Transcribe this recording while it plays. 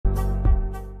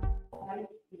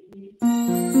Boy,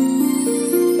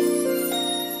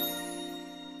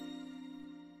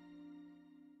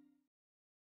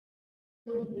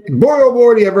 oh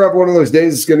boy, do you ever have one of those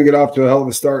days it's going to get off to a hell of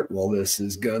a start? Well, this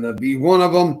is going to be one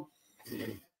of them.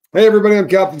 Hey, everybody, I'm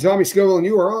Captain Tommy Scoville, and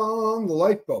you are on the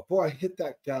lifeboat. Boy, I hit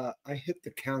the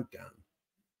countdown.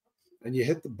 And you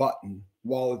hit the button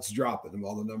while it's dropping and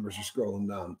while the numbers are scrolling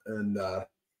down. And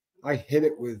I hit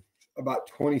it with about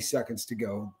 20 seconds to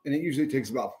go. And it usually takes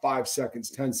about 5 seconds,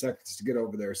 10 seconds to get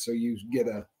over there. So you get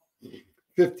a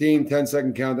 15,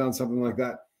 10-second countdown, something like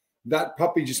that. That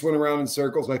puppy just went around in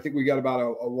circles. I think we got about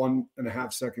a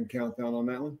 1.5 second countdown on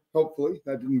that one. Hopefully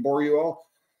that didn't bore you all.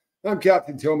 I'm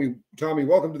Captain Tommy.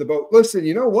 Welcome to the boat. Listen,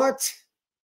 you know what?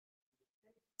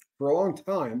 For a long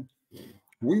time,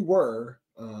 we were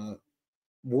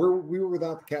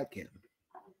without the cat cam.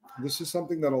 This is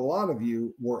something that a lot of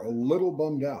you were a little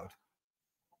bummed out.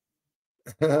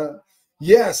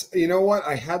 Yes, you know what?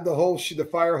 I had the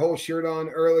fire hole shirt on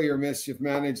earlier, Mischief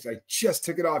Managed. I just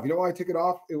took it off. You know why I took it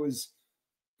off? It was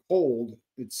cold.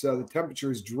 It's the temperature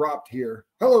has dropped here.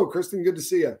 Hello, Kristen. Good to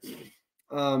see you.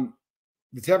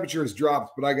 The temperature has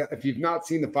dropped, but if you've not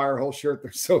seen the fire hole shirt,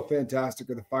 they're so fantastic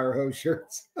with the fire hose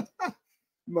shirts.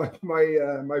 My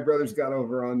brothers got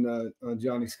over on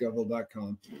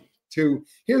johnnyscoville.com too.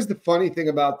 Here's the funny thing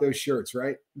about those shirts,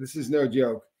 right? This is no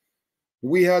joke.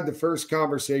 We had the first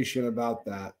conversation about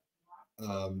that,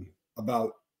 I'm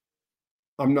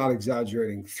not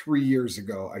exaggerating, 3 years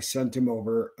ago. I sent him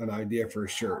over an idea for a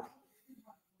shirt.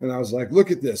 And I was like,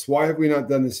 look at this. Why have we not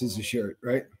done this as a shirt,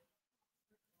 right?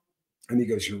 And he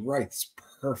goes, you're right. It's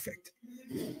perfect.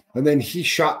 And then he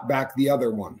shot back the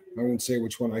other one. I won't say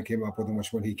which one I came up with and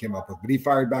which one he came up with, but he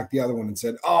fired back the other one and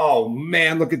said, oh,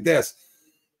 man, look at this.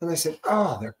 And I said,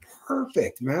 oh, they're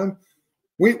perfect, man.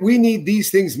 We need these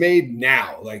things made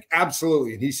now, like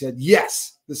absolutely. And he said,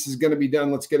 yes, this is going to be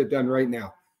done. Let's get it done right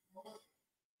now.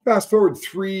 Fast forward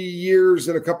 3 years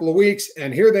and a couple of weeks,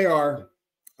 and here they are.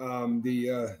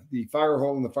 The fire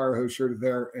hole and the fire hose shirt are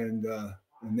there, and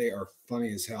they are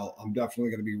funny as hell. I'm definitely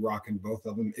going to be rocking both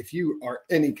of them. If you are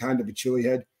any kind of a chili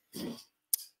head,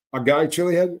 a guy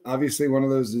chili head, obviously one of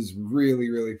those is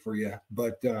really, really for you.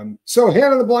 But so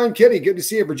Hannah the Blind Kitty, good to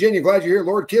see you. Virginia, glad you're here.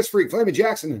 Lord Kiss Freak, Flamin'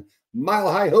 Jackson,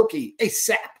 Mile High Hokey,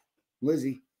 ASAP.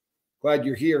 Lizzie, glad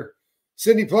you're here.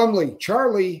 Cindy Plumley,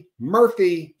 Charlie,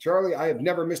 Murphy. Charlie, I have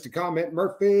never missed a comment.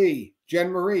 Murphy, Jen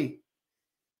Marie.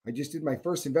 I just did my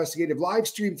first investigative live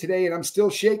stream today, and I'm still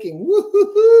shaking.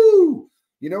 Woo-hoo-hoo!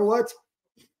 You know what?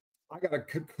 I got a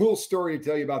cool story to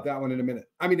tell you about that one in a minute.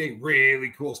 I mean, a really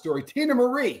cool story. Tina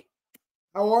Marie,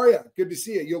 how are you? Good to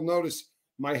see you. You'll notice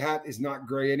my hat is not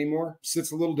gray anymore.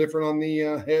 Sits a little different on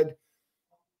the head.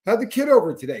 Had the kid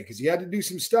over today because he had to do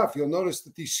some stuff. You'll notice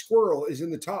that the squirrel is in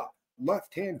the top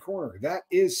left-hand corner. That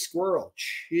is Squirrel.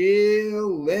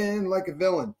 Chilling like a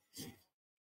villain.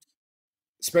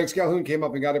 Spanx Calhoun came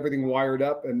up and got everything wired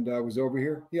up and was over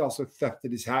here. He also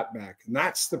thefted his hat back. And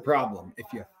that's the problem. If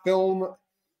you film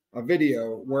a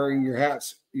video wearing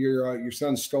your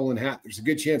son's stolen hat, there's a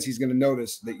good chance he's going to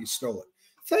notice that you stole it.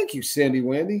 Thank you, Sandy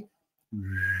Wandy.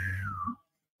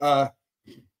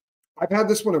 I've had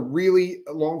this one a really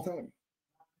long time.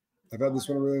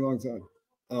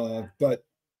 But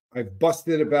I've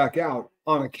busted it back out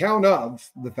on account of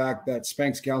the fact that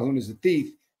Spanx Calhoun is a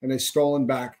thief and has stolen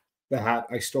back the hat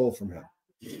I stole from him.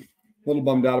 A little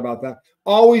bummed out about that.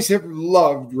 Always have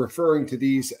loved referring to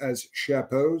these as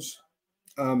chapeaus.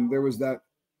 There was a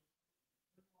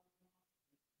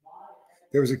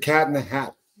cat in the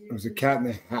hat. It was a cat in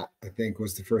the hat, I think,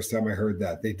 was the first time I heard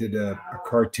that. They did a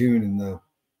cartoon in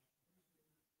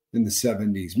the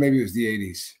 70s. Maybe it was the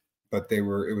 80s, but it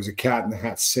was a cat in the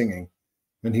hat singing.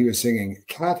 And he was singing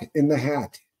cat in the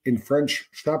hat, in French,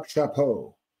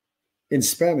 chapeau, in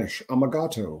Spanish,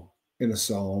 amagato, in a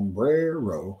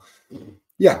sombrero.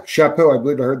 Yeah, chapeau. I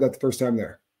believe I heard that the first time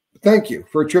there. Thank you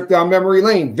for a trip down memory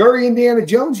lane. Very Indiana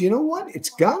Jones. You know what? It's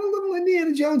got a little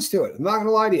Indiana Jones to it. I'm not going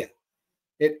to lie to you.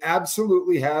 It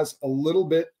absolutely has a little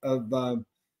bit of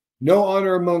no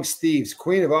honor amongst thieves.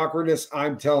 Queen of awkwardness,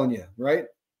 I'm telling you, right?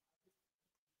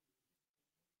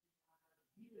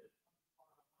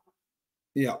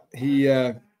 Yeah,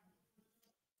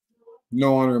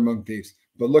 no honor among thieves.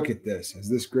 But look at this. Is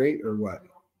this great or what?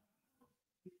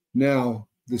 Now,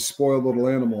 this spoiled little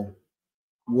animal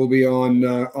will be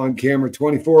on camera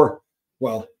 24.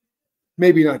 Well,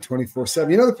 maybe not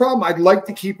 24/7. You know the problem? I'd like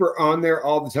to keep her on there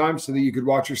all the time so that you could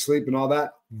watch her sleep and all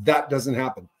that. That doesn't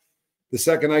happen. The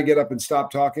second I get up and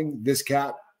stop talking, this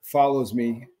cat follows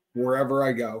me wherever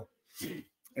I go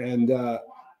and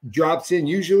drops in,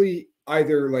 usually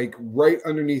either like right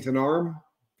underneath an arm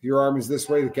If your arm is this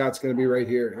way, the cat's going to be right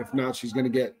here. If not, she's going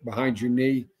to get behind your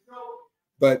knee.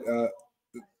 But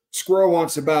squirrel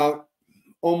wants about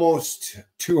almost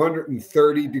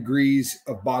 230 degrees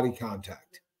of body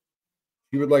contact.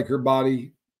 She would like her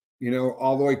body, you know,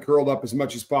 all the way curled up as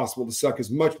much as possible to suck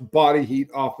as much body heat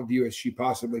off of you as she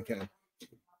possibly can.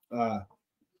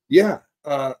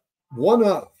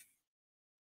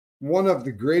 One of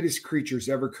the greatest creatures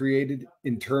ever created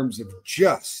in terms of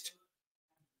just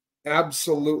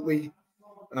absolutely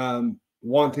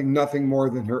wanting nothing more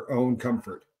than her own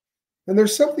comfort. And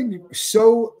there's something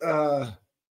so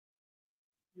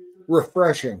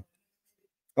refreshing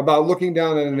about looking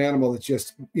down at an animal that's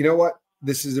just, you know what?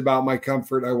 This is about my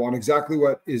comfort. I want exactly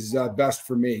what is best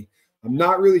for me. I'm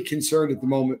not really concerned at the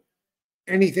moment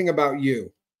anything about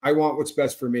you. I want what's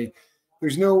best for me.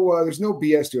 There's no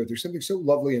BS to it. There's something so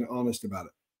lovely and honest about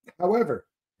it. However,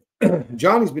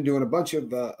 Johnny's been doing a bunch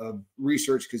of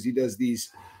research because he does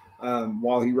these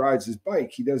while he rides his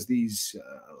bike. He does these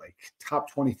like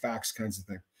top 20 facts kinds of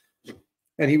thing.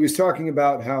 And he was talking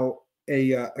about how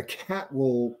a cat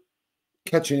will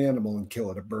catch an animal and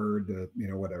kill it, a bird, you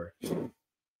know, whatever.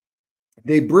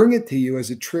 They bring it to you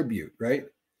as a tribute, right?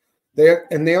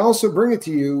 They also bring it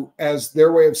to you as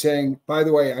their way of saying, by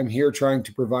the way, I'm here trying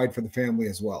to provide for the family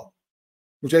as well,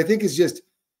 which I think is just,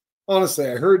 honestly,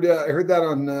 I heard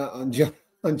that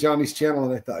on Johnny's channel,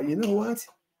 and I thought, you know what?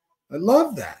 I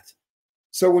love that.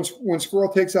 So when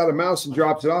Squirrel takes out a mouse and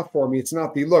drops it off for me, it's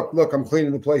not the look, I'm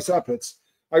cleaning the place up. It's,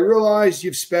 I realize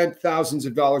you've spent thousands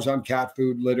of dollars on cat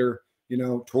food, litter, you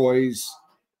know, toys,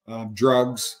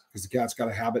 drugs, because the cat's got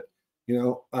a habit, you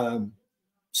know.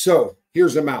 So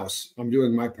here's a mouse. I'm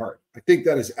doing my part. I think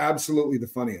that is absolutely the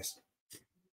funniest.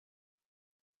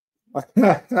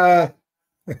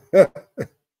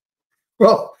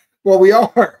 well, we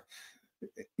are.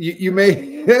 You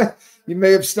may you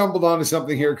may have stumbled onto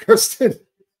something here, Kristen.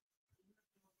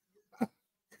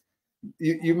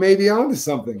 You may be onto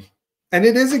something, and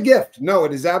it is a gift. No,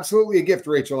 it is absolutely a gift,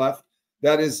 Rachel F.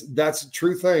 That's a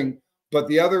true thing. But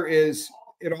the other is,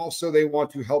 it also, they want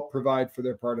to help provide for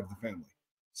their part of the family.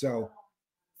 So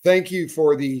thank you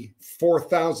for the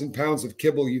 4,000 pounds of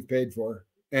kibble you've paid for,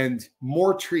 and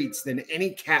more treats than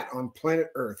any cat on planet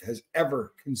Earth has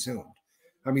ever consumed.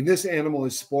 I mean, this animal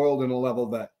is spoiled in a level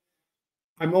that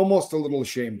I'm almost a little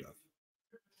ashamed of.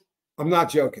 I'm not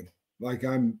joking. Like,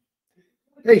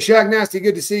 hey, Shag Nasty,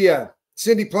 good to see you.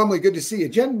 Cindy Plumley, good to see you.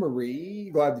 Jen Marie,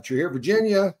 glad that you're here.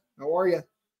 Virginia, how are you?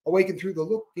 Awaken through the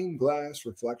looking glass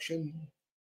reflection.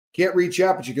 Can't read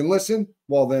chat, but you can listen.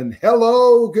 Well, then,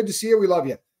 hello. Good to see you. We love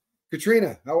you.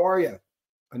 Katrina, how are you?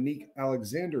 Anik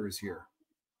Alexander is here.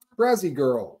 Brazzy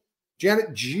Girl.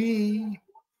 Janet G.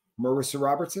 Marissa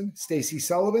Robertson. Stacy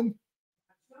Sullivan.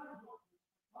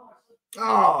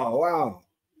 Oh, wow.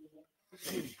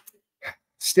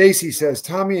 Stacy says,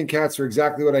 Tommy and cats are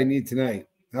exactly what I need tonight.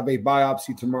 Have a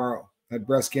biopsy tomorrow. Had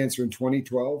breast cancer in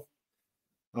 2012.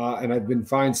 And I've been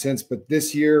fine since, but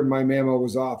this year my mammo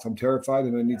was off. I'm terrified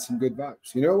and I need some good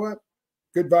vibes. You know what?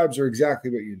 Good vibes are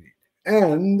exactly what you need.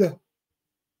 And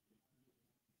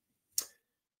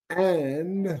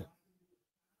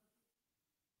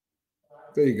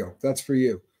there you go. That's for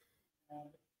you.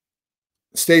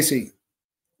 Stacy,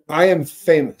 I am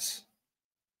famous.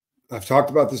 I've talked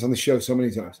about this on the show so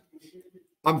many times.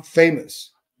 I'm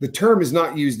famous. The term is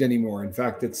not used anymore. In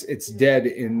fact, it's dead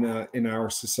in our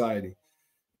society.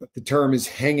 But the term is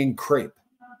hanging crepe,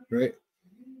 right?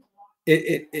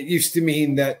 It used to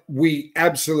mean that we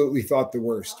absolutely thought the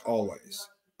worst always.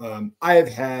 I have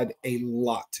had a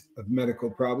lot of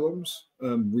medical problems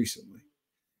recently.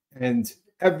 And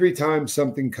every time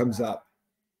something comes up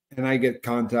and I get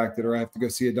contacted or I have to go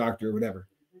see a doctor or whatever,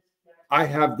 I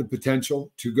have the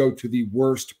potential to go to the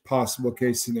worst possible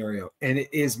case scenario. And it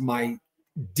is my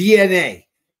DNA.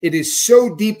 It is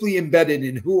so deeply embedded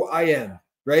in who I am,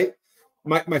 right?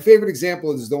 My favorite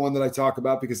example is the one that I talk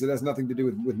about because it has nothing to do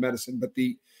with medicine, but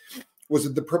was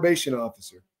it the probation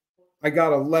officer? I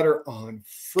got a letter on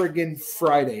friggin'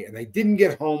 Friday and I didn't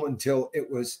get home until it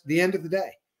was the end of the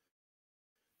day.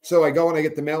 So I go and I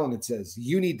get the mail and it says,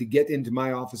 you need to get into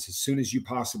my office as soon as you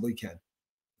possibly can.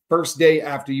 First day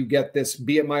after you get this,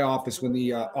 be at my office when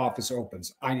the office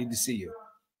opens. I need to see you.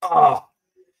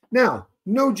 Now,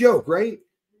 no joke, right?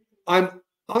 I'm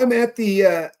at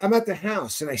the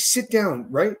house and I sit down,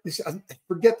 right? I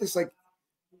forget this, like,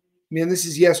 man, this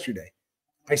is yesterday.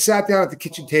 I sat down at the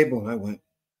kitchen table and I went,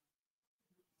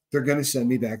 they're going to send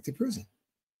me back to prison,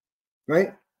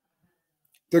 right?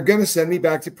 They're going to send me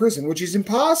back to prison, which is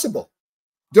impossible.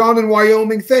 Dawn in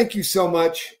Wyoming, thank you so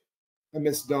much. I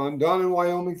miss Dawn. Dawn in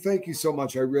Wyoming, thank you so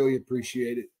much. I really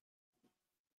appreciate it.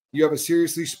 You have a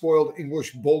seriously spoiled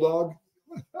English bulldog?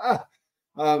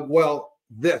 Well,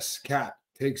 this cat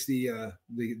takes the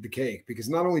cake, because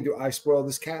not only do I spoil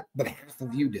this cat, but half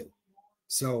of you do.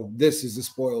 So this is a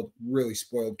spoiled, really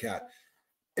spoiled cat.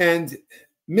 And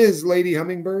Ms. Lady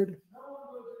Hummingbird,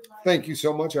 thank you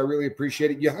so much. I really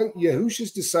appreciate it.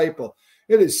 Yahusha's disciple,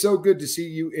 it is so good to see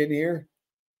you in here.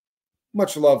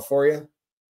 Much love for you.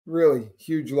 Really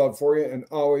huge love for you, and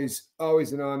always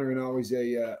an honor and always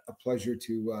a pleasure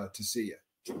to see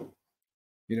you.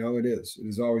 You know, it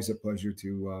is always a pleasure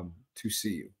to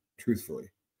see you, truthfully.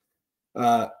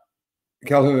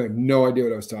 Calhoun, I have no idea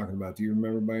what I was talking about. Do you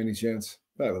remember by any chance?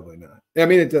 Probably not. I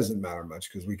mean, it doesn't matter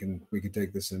much, because we can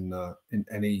take this in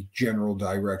any general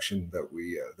direction that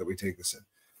we take this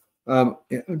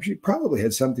in. She probably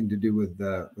had something to do with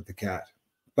the cat,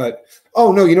 but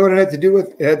oh no, you know what it had to do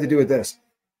with? It had to do with this.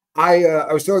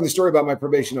 I was telling the story about my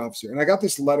probation officer, and I got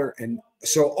this letter, and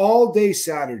so all day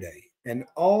Saturday and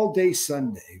all day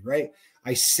Sunday, right?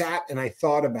 I sat and I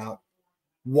thought about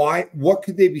what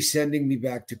could they be sending me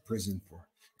back to prison for?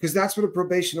 Because that's what a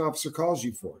probation officer calls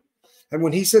you for. And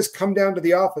when he says, come down to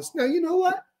the office, now, you know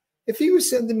what? If he was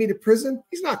sending me to prison,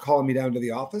 he's not calling me down to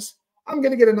the office. I'm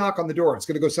going to get a knock on the door. It's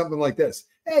going to go something like this.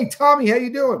 Hey, Tommy, how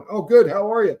you doing? Oh, good. How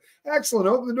are you? Excellent.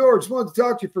 Open the door. Just wanted to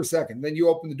talk to you for a second. Then you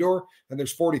open the door, and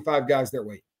there's 45 guys there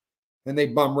waiting. And they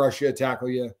bum rush you, tackle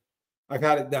you. I've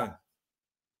had it done.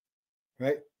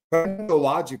 Right? But it's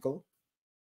illogical.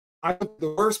 I took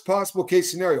the worst possible case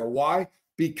scenario. Why?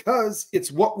 Because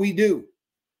it's what we do.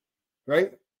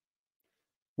 Right?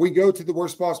 We go to the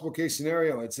worst possible case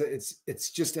scenario. It's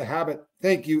just a habit.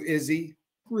 Thank you, Izzy.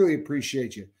 Really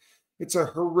appreciate you. It's a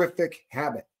horrific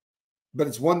habit, but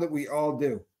it's one that we all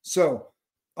do. So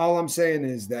all I'm saying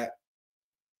is that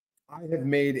I have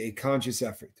made a conscious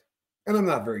effort, and I'm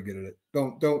not very good at it.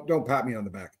 Don't pat me on the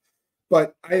back,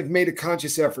 but I have made a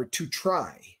conscious effort to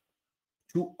try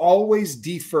to always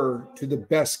defer to the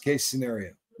best case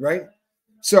scenario, right?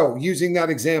 So using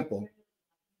that example,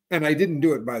 and I didn't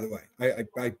do it, by the way.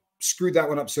 I screwed that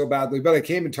one up so badly, but I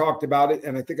came and talked about it,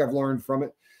 and I think I've learned from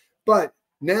it. But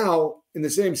now, in the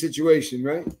same situation,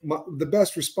 right, the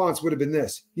best response would have been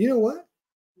this. You know what?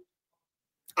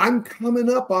 I'm coming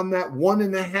up on that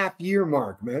 1.5 year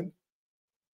mark, man.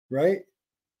 Right?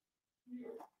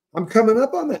 I'm coming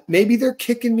up on that. Maybe they're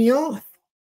kicking me off.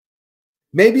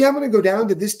 Maybe I'm going to go down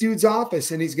to this dude's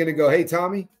office, and he's going to go, hey,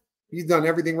 Tommy, you've done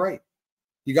everything right.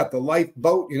 You got the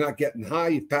lifeboat. You're not getting high.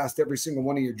 You've passed every single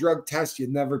one of your drug tests. You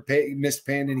never missed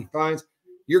paying any fines.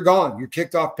 You're gone. You're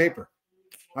kicked off paper.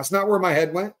 That's not where my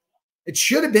head went. It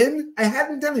should have been. I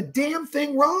hadn't done a damn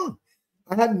thing wrong.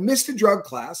 I hadn't missed a drug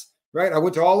class, right? I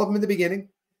went to all of them in the beginning.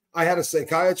 I had a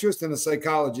psychiatrist and a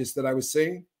psychologist that I was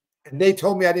seeing, and they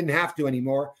told me I didn't have to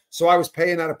anymore. So I was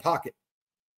paying out of pocket,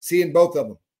 seeing both of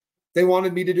them. They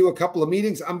wanted me to do a couple of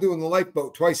meetings. I'm doing the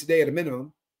lifeboat twice a day at a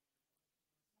minimum.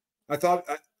 I thought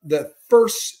the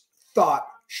first thought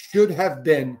should have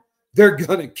been, they're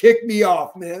going to kick me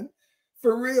off, man.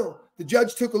 For real. The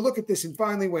judge took a look at this and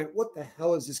finally went, what the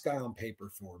hell is this guy on paper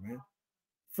for, man?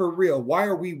 For real. Why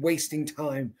are we wasting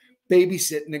time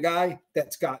babysitting a guy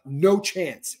that's got no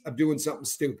chance of doing something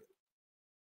stupid?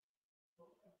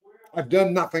 I've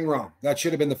done nothing wrong. That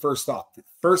should have been the first thought. The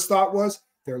first thought was,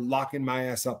 they're locking my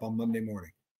ass up on Monday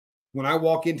morning. When I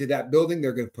walk into that building,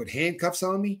 they're going to put handcuffs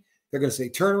on me. They're going to say,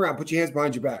 turn around, put your hands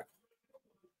behind your back.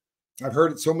 I've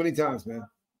heard it so many times, man.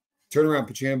 Turn around,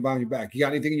 put your hand behind your back. You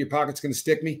got anything in your pockets going to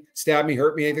stick me, stab me,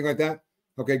 hurt me, anything like that?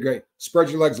 Okay, great. Spread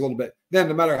your legs a little bit. Then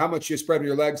no matter how much you spread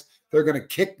your legs, they're going to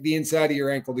kick the inside of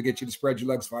your ankle to get you to spread your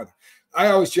legs farther. I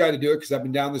always try to do it because I've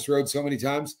been down this road so many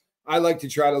times. I like to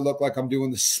try to look like I'm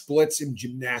doing the splits in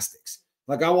gymnastics.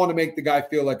 Like I want to make the guy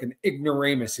feel like an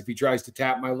ignoramus if he tries to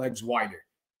tap my legs wider.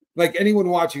 Like anyone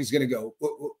watching is going to go,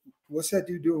 what's that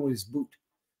dude doing with his boot?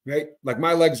 Right? Like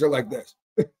my legs are like this,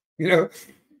 you know?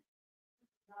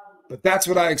 But that's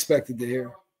what I expected to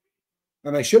hear.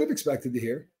 And I should have expected to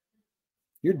hear.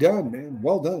 You're done, man.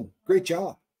 Well done. Great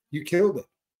job. You killed it.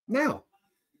 Now,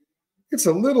 it's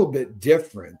a little bit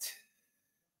different,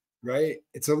 right?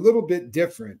 It's a little bit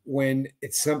different when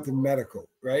it's something medical,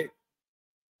 right?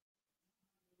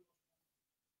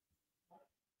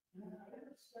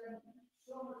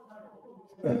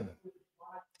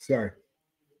 Sorry.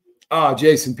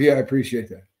 Jason P., I appreciate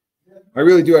that. I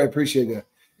really do. I appreciate that.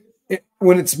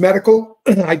 When it's medical,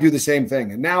 I do the same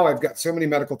thing. And now I've got so many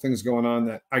medical things going on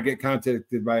that I get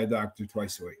contacted by a doctor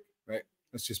twice a week, right?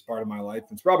 That's just part of my life.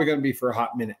 It's probably going to be for a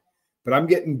hot minute, but I'm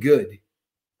getting good.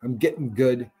 I'm getting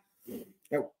good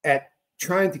at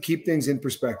trying to keep things in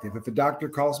perspective. If a doctor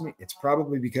calls me, it's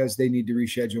probably because they need to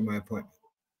reschedule my appointment.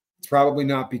 It's probably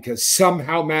not because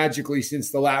somehow magically since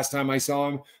the last time I saw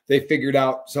him, they figured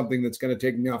out something that's going to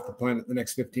take me off the planet in the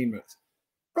next 15 minutes.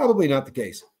 Probably not the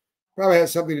case. Probably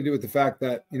has something to do with the fact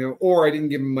that, or I didn't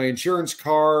give him my insurance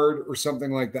card or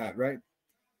something like that, right?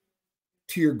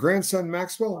 To your grandson,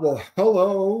 Maxwell? Well,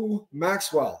 hello,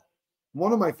 Maxwell.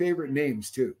 One of my favorite names,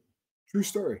 too. True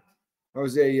story. I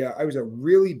was a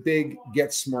really big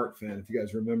Get Smart fan, if you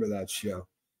guys remember that show.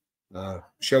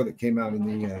 Show that came out in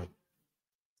the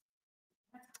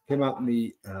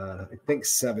I think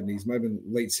 70s, might have been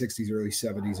late 60s, early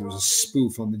 70s. It was a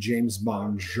spoof on the James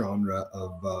Bond genre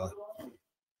of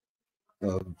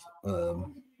the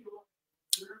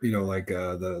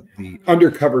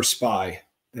undercover spy,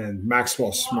 and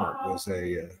Maxwell Smart was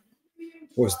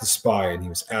the spy, and he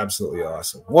was absolutely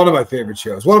awesome. One of my favorite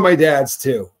shows. One of my dad's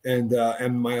too, and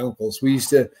my uncles. We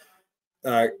used to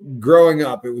growing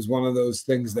up. It was one of those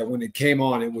things that when it came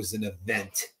on, it was an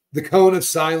event. The Cone of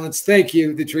Silence. Thank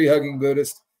you, the tree hugging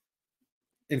Buddhist.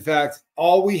 In fact,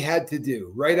 all we had to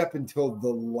do right up until the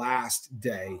last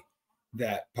day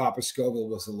that Papa Scoville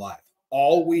was alive,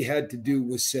 all we had to do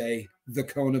was say the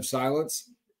Cone of Silence,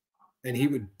 and he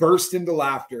would burst into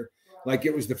laughter like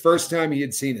it was the first time he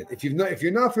had seen it. If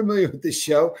you're not familiar with this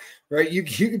show, right, you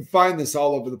can find this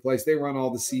all over the place. They run all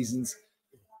the seasons.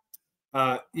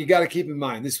 You got to keep in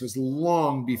mind, this was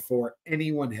long before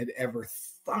anyone had ever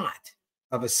thought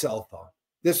of a cell phone.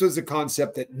 This was a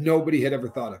concept that nobody had ever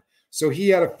thought of. So he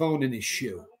had a phone in his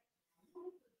shoe.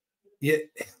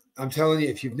 I'm telling you,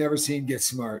 if you've never seen Get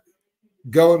Smart,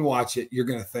 go and watch it. You're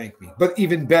going to thank me. But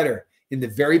even better, in the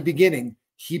very beginning,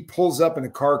 he pulls up in a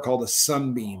car called a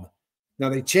Sunbeam. Now,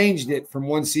 they changed it from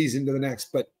one season to the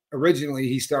next, but originally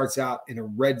he starts out in a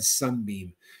red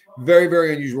Sunbeam. Very,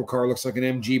 very unusual car. Looks like an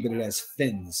MG, but it has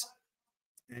fins.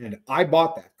 And I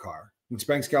bought that car. When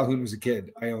Spanx Calhoun was a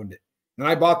kid, I owned it. And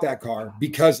I bought that car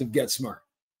because of Get Smart.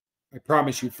 I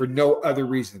promise you, for no other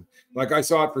reason. Like, I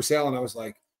saw it for sale, and I was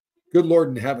like, good Lord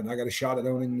in heaven, I got a shot at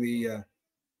owning the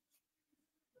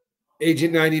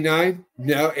Agent 99.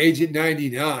 No, Agent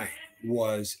 99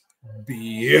 was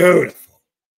beautiful.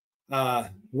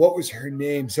 What was her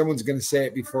name? Someone's going to say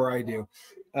it before I do.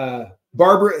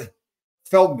 Barbara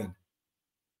Feldman.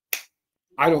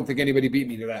 I don't think anybody beat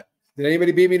me to that. Did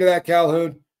anybody beat me to that,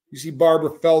 Calhoun? You see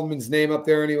Barbara Feldman's name up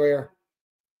there anywhere?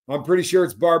 I'm pretty sure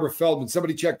it's Barbara Feldman.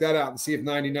 Somebody check that out and see if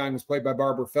 99 was played by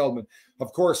Barbara Feldman.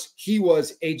 Of course, he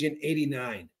was Agent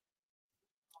 89,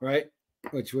 right?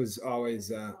 Which was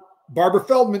always Barbara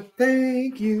Feldman.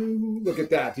 Thank you. Look at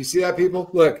that. Do you see that, people?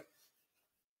 Look.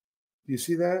 Do you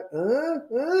see that?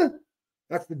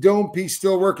 That's the dome piece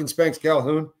still working, Spanx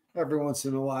Calhoun. Every once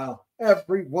in a while.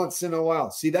 Every once in a while.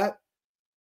 See that?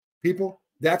 People,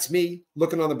 that's me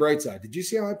looking on the bright side. Did you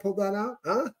see how I pulled that out?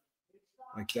 Huh?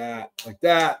 Like that. Like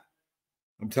that.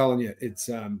 I'm telling you, it's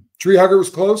Tree Hugger was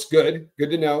close. Good.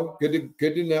 Good to know. Good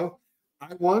to know.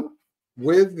 I won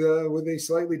with a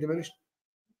slightly diminished.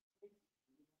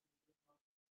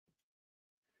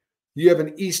 You have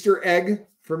an Easter egg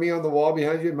for me on the wall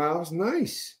behind you, Miles.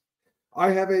 Nice.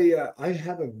 I have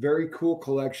a very cool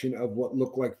collection of what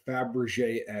look like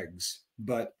Fabergé eggs,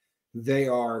 but they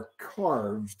are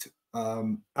carved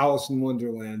Alice in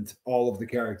Wonderland, all of the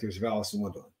characters of Alice in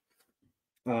Wonderland.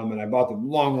 And I bought them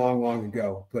long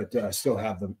ago, but still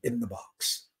have them in the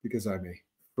box because I'm a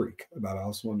freak about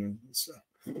Alice in Wonderland stuff.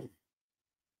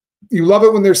 You love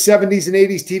it when there's 70s and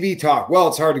 80s TV talk. Well,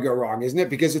 it's hard to go wrong, isn't it?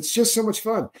 Because it's just so much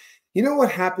fun. You know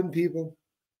what happened, people?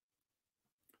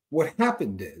 What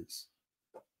happened is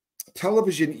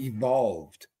television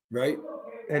evolved, right?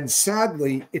 And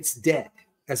sadly, it's dead.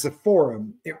 As a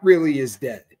forum, it really is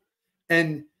dead.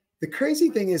 And the crazy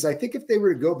thing is, I think if they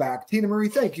were to go back, Tina Marie,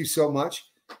 thank you so much.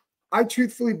 I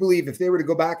truthfully believe if they were to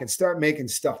go back and start making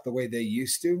stuff the way they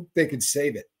used to, they could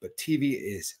save it. But TV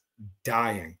is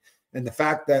dying. And the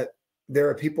fact that there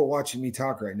are people watching me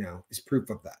talk right now is proof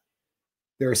of that.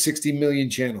 There are 60 million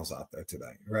channels out there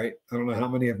today, right? I don't know how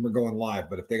many of them are going live,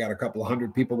 but if they got a couple of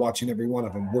hundred people watching every one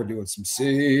of them, we're doing some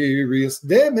serious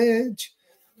damage.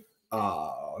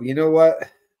 You know what?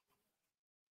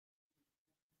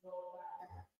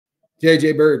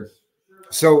 JJ Bird.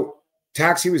 So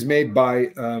Taxi was made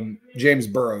by James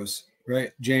Burrows,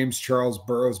 right? James Charles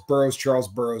Burrows. Charles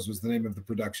Burrows was the name of the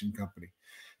production company.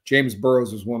 James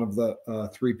Burrows was one of the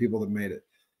three people that made it.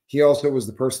 He also was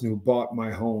the person who bought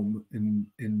my home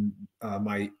in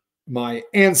my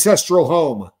ancestral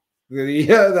home.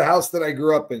 The house that I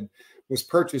grew up in was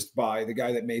purchased by the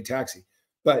guy that made Taxi.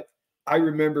 But I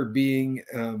remember being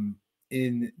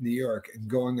in New York and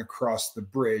going across the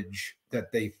bridge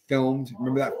that they filmed.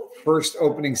 Remember that first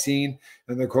opening scene?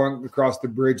 And they're going across the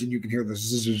bridge, and you can hear the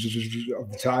zzz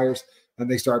of the tires, and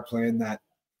they start playing that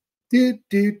do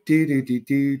do do do do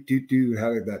do do do.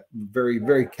 How did that very,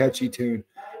 very catchy tune?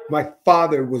 My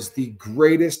father was the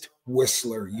greatest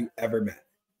whistler you ever met.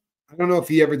 I don't know if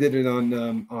he ever did it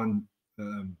on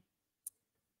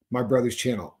my brother's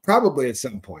channel, probably at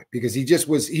some point, because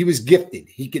he was gifted.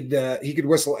 He could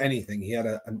whistle anything. He had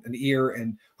an ear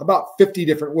and about 50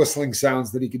 different whistling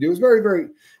sounds that he could do. It was very, very,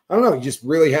 I don't know, he just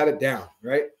really had it down,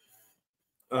 right?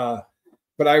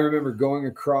 But I remember going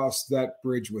across that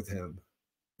bridge with him,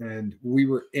 and we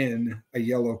were in a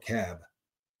yellow cab,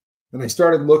 and I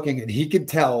started looking, and he could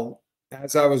tell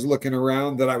as I was looking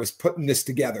around that I was putting this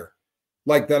together,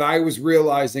 like that I was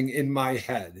realizing in my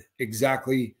head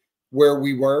exactly where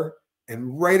we were.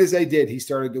 And right as I did, he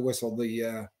started to whistle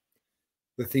the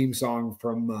theme song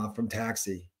from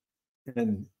Taxi.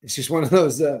 And it's just one of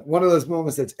those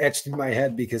moments that's etched in my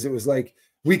head, because it was like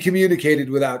we communicated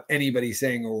without anybody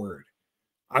saying a word.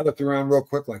 I looked around real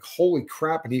quick, like, holy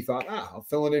crap. And he thought, I'll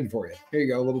fill it in for you. Here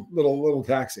you go, little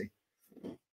Taxi.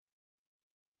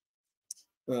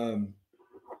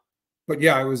 But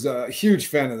yeah, I was a huge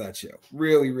fan of that show.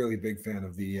 Really, really big fan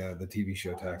of the TV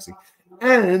show Taxi.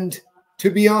 And to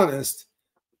be honest,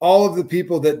 all of the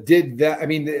people that did that, I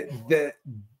mean, the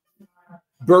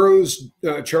Burroughs,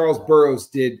 Charles Burroughs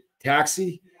did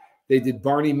Taxi. They did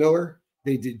Barney Miller.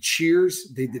 They did Cheers.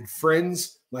 They did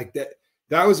Friends. Like that.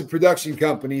 That was a production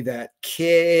company that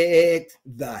kicked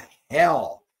the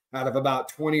hell out of about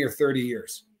 20 or 30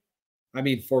 years. I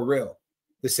mean, for real.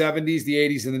 The 70s, the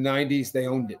 80s, and the 90s, they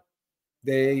owned it.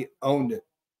 They owned it.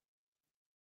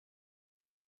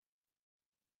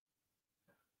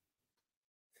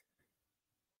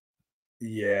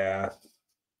 Yeah.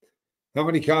 How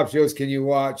many cop shows can you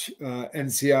watch?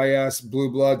 NCIS,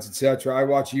 Blue Bloods, etc. I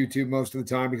watch YouTube most of the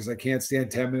time because I can't stand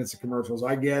 10 minutes of commercials.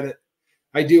 I get it.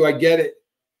 I do. I get it.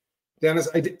 Dennis,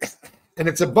 I did. And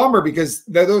it's a bummer because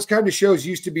those kind of shows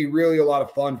used to be really a lot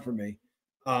of fun for me.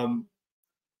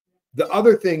 The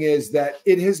other thing is that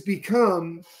it has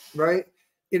become, right?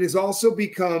 It has also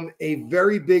become a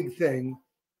very big thing.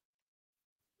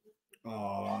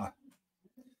 And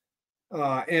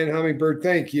Hummingbird,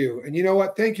 thank you. And you know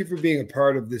what? Thank you for being a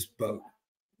part of this boat.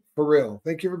 For real.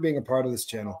 Thank you for being a part of this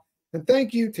channel. And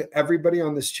thank you to everybody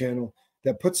on this channel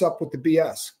that puts up with the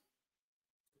BS.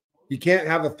 You can't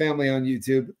have a family on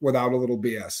YouTube without a little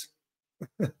BS.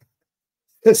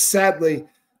 Sadly,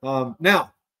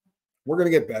 now we're going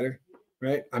to get better,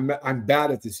 right? I'm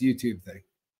bad at this YouTube thing.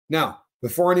 Now,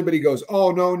 before anybody goes,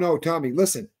 oh, no, Tommy,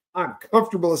 listen, I'm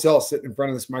comfortable as hell sitting in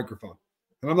front of this microphone.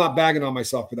 And I'm not bagging on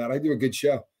myself for that. I do a good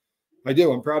show. I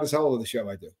do. I'm proud as hell of the show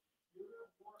I do.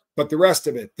 But the rest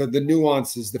of it, the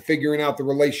nuances, the figuring out the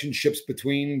relationships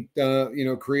between,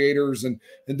 creators and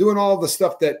doing all the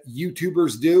stuff that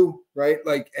YouTubers do, right?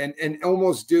 Like, and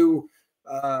almost do,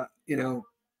 I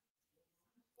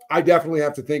definitely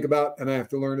have to think about and I have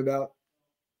to learn about.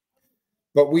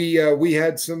 But we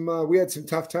had some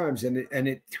tough times, and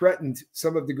it threatened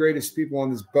some of the greatest people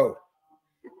on this boat.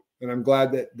 And I'm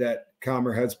glad that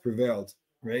calmer heads prevailed,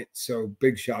 right? So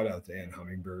big shout out to Ann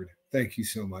Hummingbird. Thank you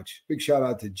so much. Big shout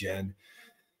out to Jen.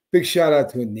 Big shout out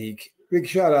to Anik. Big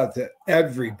shout out to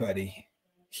everybody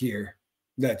here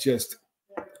that just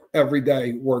every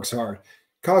day works hard.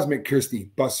 Cosmic Kirsty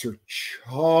busts her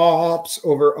chops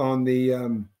over on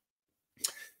the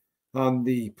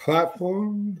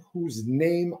platform whose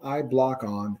name I block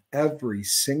on every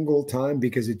single time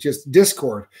because it just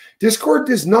Discord. Discord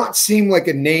does not seem like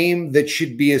a name that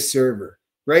should be a server,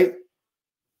 right?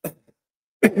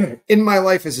 In my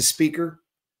life as a speaker,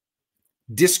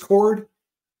 Discord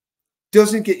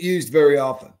doesn't get used very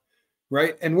often,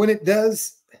 right? And when it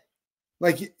does,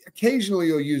 like occasionally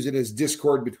you'll use it as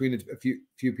discord between a few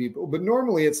people, but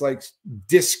normally it's like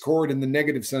discord in the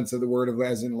negative sense of the word,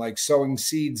 as in like sowing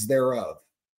seeds thereof,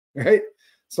 right?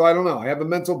 So I don't know. I have a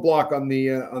mental block on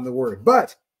the word,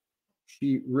 but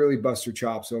she really busts her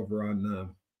chops over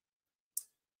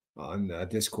on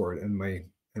Discord, and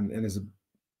as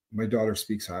my daughter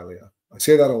speaks highly of. I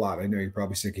say that a lot. I know you're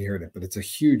probably sick of hearing it, but it's a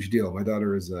huge deal. My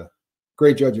daughter is a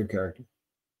great judge of character.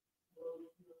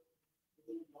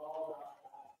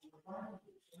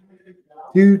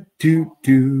 Yeah,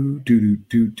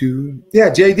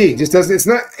 JD just doesn't.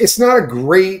 It's not a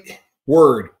great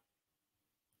word.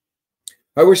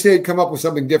 I wish they had come up with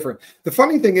something different. The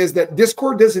funny thing is that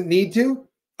Discord doesn't need to.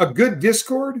 A good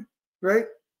Discord, right?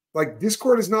 Like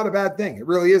Discord is not a bad thing. It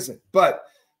really isn't. But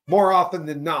more often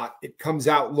than not, it comes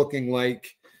out looking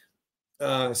like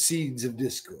seeds of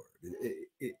discord.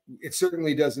 it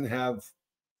certainly doesn't have.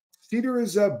 Cedar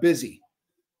is busy.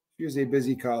 She is a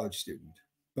busy college student,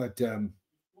 but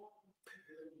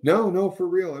no, for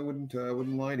real. I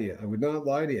wouldn't lie to you. I would not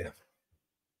lie to you.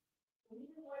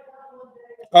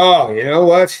 Oh, you know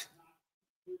what?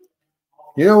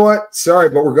 You know what? Sorry,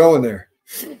 but we're going there.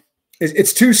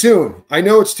 It's too soon. I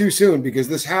know it's too soon because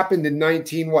this happened in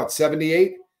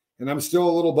 78, and I'm still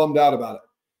a little bummed out about it.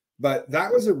 But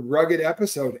that was a rugged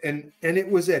episode, and it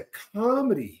was a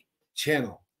comedy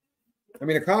channel. I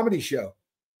mean, a comedy show.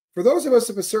 For those of us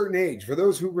of a certain age, for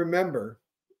those who remember,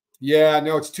 yeah,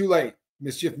 no, it's too late.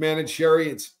 Mischief managed Sherry.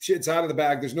 It's out of the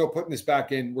bag. There's no putting this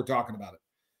back in. We're talking about it.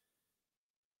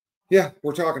 Yeah,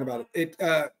 we're talking about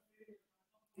it.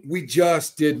 We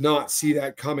just did not see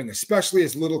that coming, especially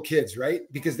as little kids, right?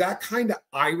 Because that kind of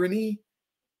irony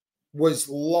was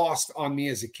lost on me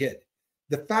as a kid.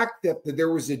 The fact that there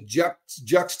was a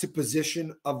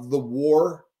juxtaposition of the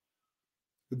war,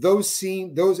 those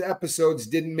episodes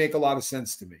didn't make a lot of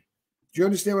sense to me. Do you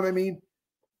understand what I mean?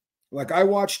 Like, I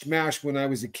watched MASH when I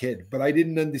was a kid, but I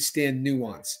didn't understand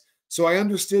nuance. So I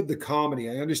understood the comedy.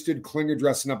 I understood Klinger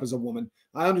dressing up as a woman.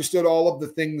 I understood all of the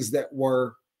things that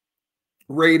were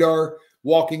radar,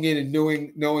 walking in and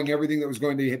knowing everything that was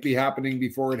going to be happening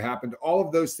before it happened. All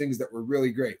of those things that were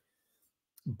really great.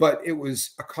 But it was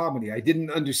a comedy. I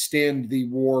didn't understand the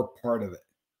war part of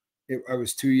it. I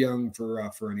was too young for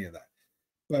any of that.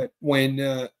 But when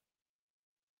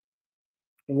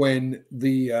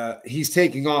he's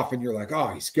taking off and you're like,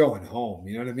 oh, he's going home.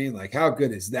 You know what I mean? Like, how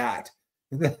good is that?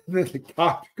 And then the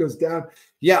cop goes down.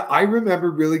 Yeah, I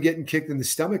remember really getting kicked in the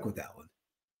stomach with that one.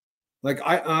 Like,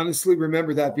 I honestly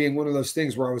remember that being one of those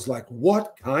things where I was like,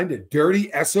 what kind of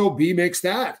dirty SOB makes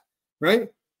that? Right?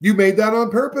 You made that on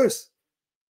purpose.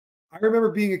 I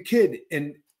remember being a kid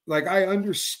and like I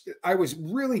was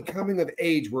really coming of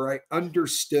age where I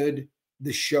understood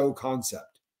the show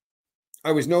concept.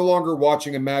 I was no longer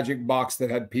watching a magic box that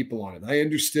had people on it. I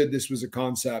understood this was a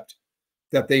concept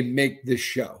that they make this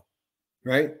show,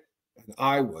 right? And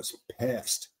I was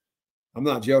pissed. I'm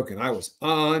not joking. I was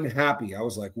unhappy. I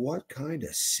was like, what kind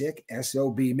of sick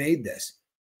SOB made this?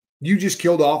 You just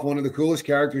killed off one of the coolest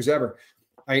characters ever.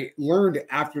 I learned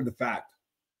after the fact,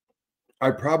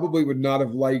 I probably would not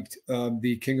have liked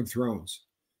the King of Thrones.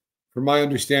 From my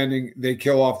understanding, they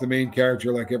kill off the main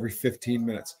character like every 15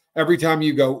 minutes. Every time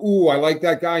you go, ooh, I like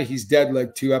that guy, he's dead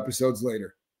like 2 episodes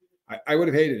later. I would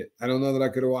have hated it. I don't know that I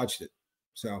could have watched it.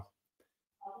 So,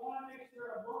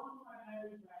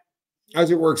 as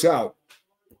it works out,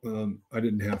 I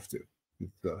didn't have to.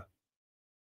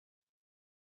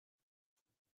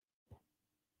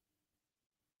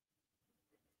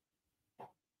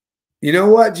 You know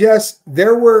what, Jess?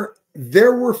 There were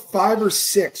 5 or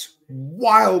 6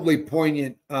 wildly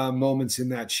poignant moments in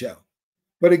that show.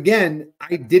 But again,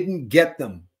 I didn't get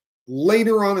them.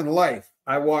 Later on in life,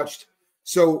 I watched.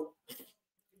 So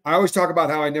I always talk about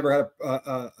how I never had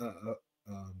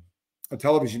a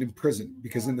television in prison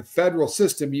because in the federal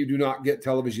system, you do not get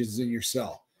televisions in your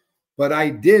cell. But I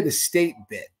did a state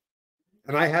bit,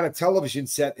 and I had a television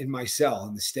set in my cell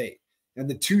in the state. And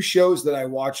the 2 shows that I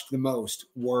watched the most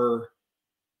were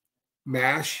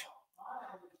MASH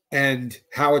and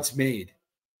How It's Made.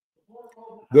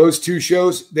 Those 2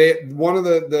 shows,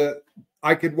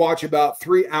 I could watch about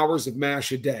 3 hours of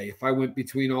MASH a day if I went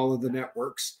between all of the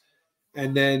networks.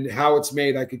 And then How It's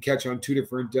Made, I could catch on 2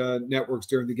 different networks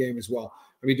during the game as well.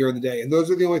 I mean, during the day. And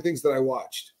those are the only things that I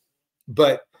watched.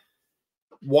 But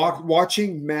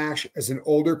watching MASH as an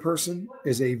older person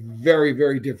is a very,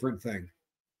 very different thing.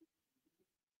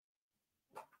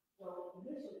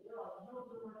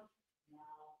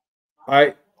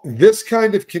 This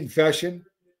kind of confession,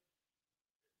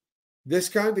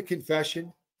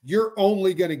 you're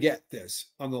only going to get this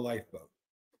on the Lifeboat.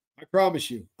 I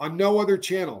promise you, on no other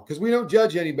channel, because we don't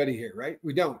judge anybody here, right?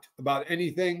 We don't about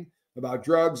anything, about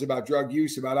drugs, about drug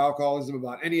use, about alcoholism,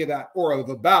 about any of that, or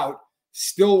about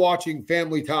still watching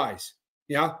Family Ties.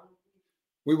 Yeah,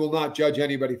 we will not judge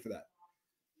anybody for that.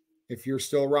 If you're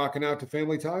still rocking out to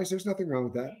Family Ties, there's nothing wrong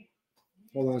with that.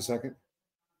 Hold on a second.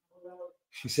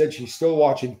 She said she's still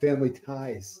watching Family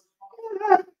Ties.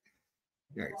 All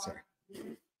right, sorry.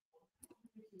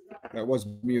 That was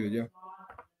muted, yeah?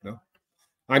 No?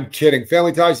 I'm kidding.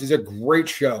 Family Ties is a great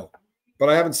show, but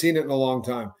I haven't seen it in a long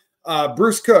time.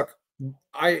 Bruce Cook,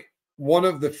 one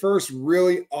of the first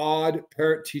really odd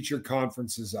parent-teacher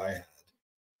conferences I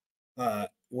had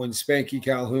when Spanky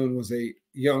Calhoun was a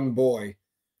young boy.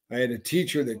 I had a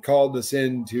teacher that called us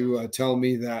in to tell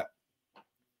me that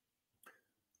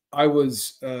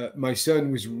my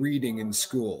son was reading in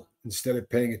school instead of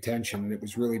paying attention, and it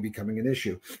was really becoming an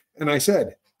issue. And I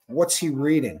said, What's he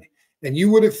reading? And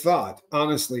you would have thought,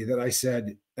 honestly, that I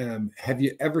said, have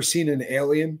you ever seen an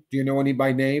alien? Do you know any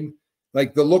by name?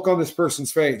 Like the look on this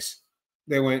person's face,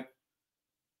 they went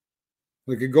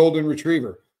like a golden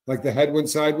retriever, like the head went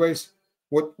sideways.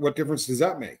 What difference does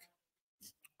that make?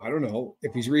 I don't know.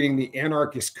 If he's reading the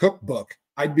Anarchist Cookbook,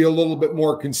 I'd be a little bit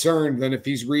more concerned than if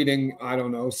he's reading, I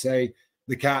don't know, say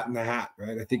The Cat in the Hat,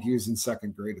 right? I think he was in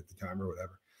second grade at the time or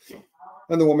whatever.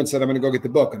 And the woman said, I'm going to go get the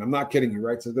book. And I'm not kidding you,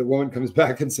 right? So the woman comes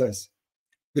back and says,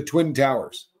 The Twin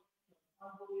Towers.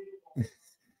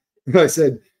 And I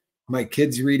said, my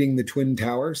kid's reading The Twin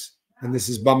Towers, and this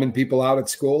is bumming people out at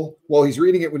school. Well, he's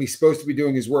reading it when he's supposed to be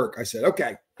doing his work. I said,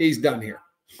 okay, he's done here.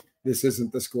 This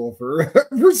isn't the school for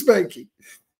Spanky.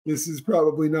 This is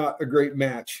probably not a great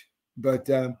match. But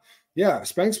yeah,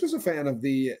 Spanx was a fan of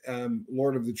the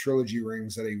Lord of the Trilogy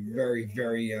rings at a very,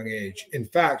 very young age. In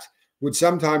fact, would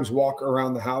sometimes walk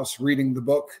around the house reading the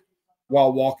book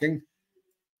while walking.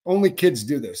 Only kids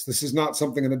do this. This is not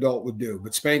something an adult would do.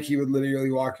 But Spanky would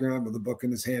literally walk around with a book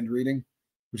in his hand reading,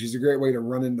 which is a great way to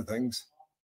run into things.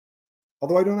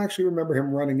 Although I don't actually remember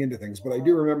him running into things, but I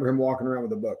do remember him walking around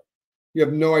with a book. You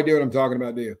have no idea what I'm talking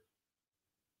about, do you?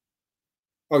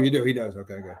 Oh, you do? He does.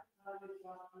 Okay, good.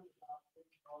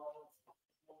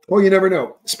 Well, you never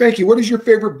know. Spanky, what is your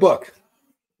favorite book?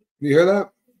 You hear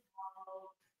that?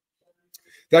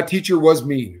 That teacher was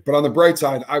mean, but on the bright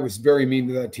side, I was very mean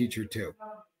to that teacher too,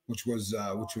 which was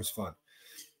fun.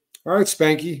 All right,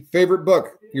 Spanky, favorite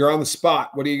book. You're on the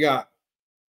spot. What do you got?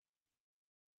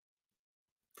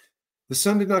 The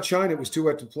sun did not shine. It was too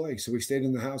wet to play, so we stayed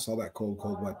in the house all that cold,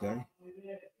 wet day.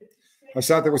 I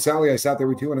sat there with Sally. I sat there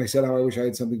with you, and I said how I wish I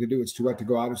had something to do. It's too wet to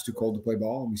go out. It's too cold to play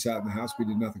ball. And we sat in the house. We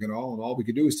did nothing at all, and all we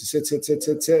could do was to sit.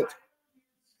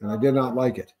 And I did not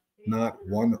like it. Not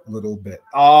one little bit.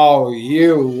 Oh,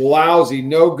 you lousy,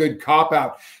 no good cop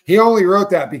out. He only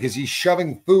wrote that because he's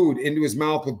shoving food into his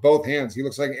mouth with both hands. He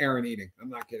looks like Aaron eating. I'm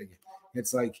not kidding you.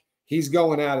 It's like he's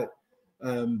going at it.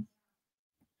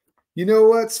 You know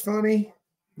what's funny?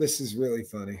 This is really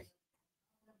funny.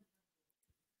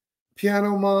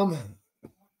 Piano Mom.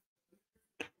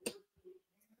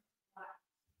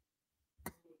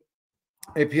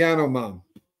 Hey, Piano Mom.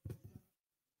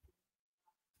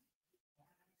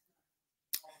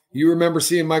 You remember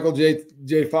seeing Michael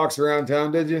J. Fox around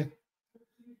town, did you?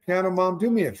 Piano Mom, do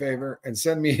me a favor and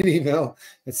send me an email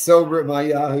at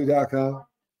sober@myyahoo.com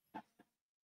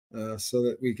so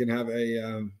that we can have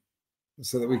a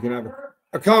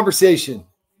conversation,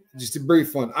 just a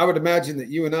brief one. I would imagine that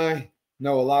you and I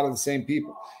know a lot of the same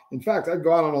people. In fact, I'd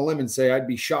go out on a limb and say I'd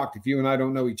be shocked if you and I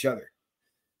don't know each other.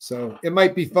 So it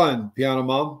might be fun, Piano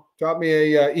Mom. Drop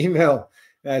me a email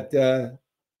at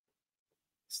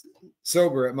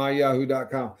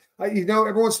sober@myyahoo.com.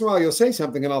 Every once in a while you'll say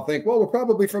something and I'll think, well, we're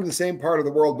probably from the same part of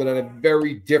the world, but at a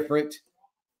very different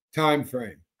time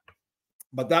frame.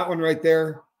 But that one right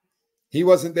there, he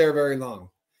wasn't there very long.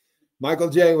 Michael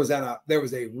J was there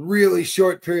was a really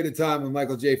short period of time when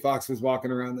Michael J. Fox was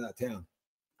walking around that town.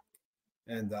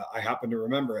 And I happen to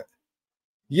remember it.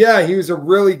 Yeah, he was a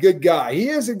really good guy. He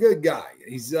is a good guy.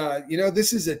 He's,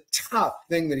 this is a tough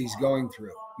thing that he's going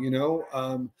through,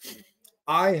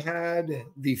 I had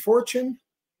the fortune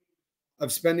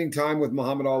of spending time with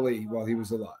Muhammad Ali while he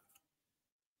was alive.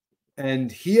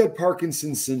 And he had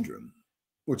Parkinson's syndrome,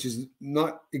 which is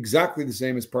not exactly the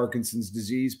same as Parkinson's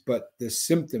disease, but the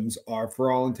symptoms are,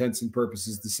 for all intents and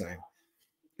purposes, the same.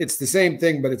 It's the same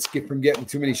thing, but it's from getting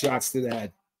too many shots to the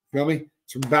head. Feel me?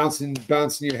 It's from bouncing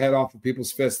your head off of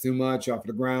people's fists too much, off of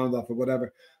the ground, off of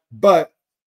whatever. But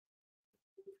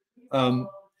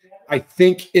I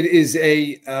think it is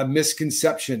a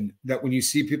misconception that when you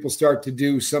see people start to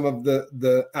do some of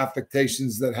the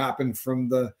affectations that happen from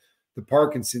the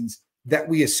Parkinson's, that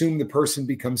we assume the person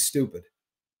becomes stupid.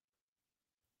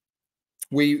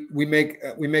 We make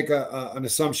an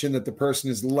assumption that the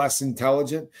person is less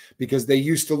intelligent because they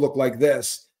used to look like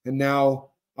this, and now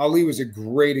Ali was a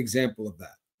great example of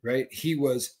that. Right? He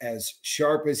was as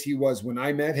sharp as he was when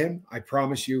I met him. I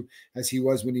promise you, as he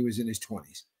was when he was in his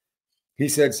 20s. He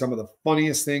said some of the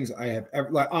funniest things I have ever,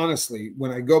 like, honestly,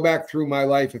 when I go back through my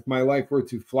life, if my life were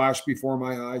to flash before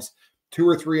my eyes, 2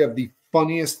 or 3 of the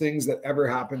funniest things that ever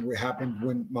happened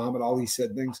when Muhammad Ali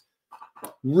said things.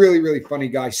 Really, really funny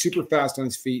guy, super fast on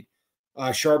his feet,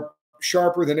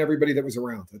 sharper than everybody that was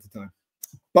around at the time.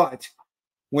 But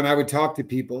when I would talk to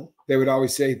people, they would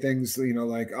always say things,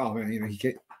 like, oh man,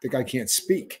 the guy can't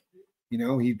speak.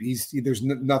 There's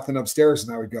nothing upstairs.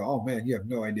 And I would go, oh man, you have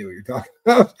no idea what you're talking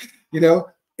about.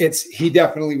 He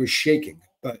definitely was shaking,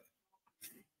 but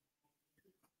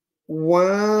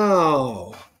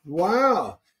wow.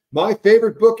 My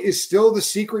favorite book is still The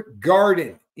Secret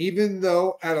Garden, even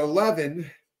though at 11,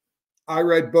 I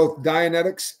read both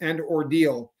Dianetics and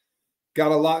Ordeal. Got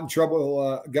in a lot of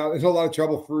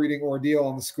trouble for reading Ordeal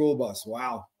on the school bus.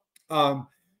 Wow.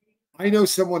 I know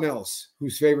someone else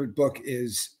whose favorite book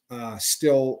is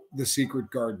still The Secret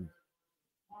Garden.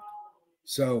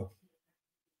 So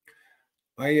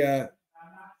and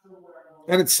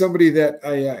it's somebody that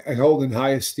I hold in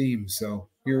high esteem. So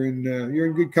you're in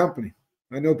good company.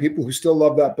 I know people who still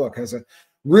love that book.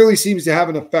 Really seems to have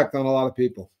an effect on a lot of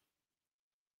people.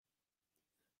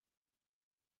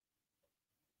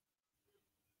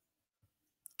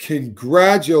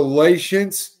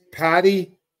 Congratulations,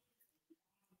 Patty.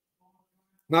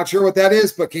 Not sure what that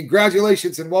is, but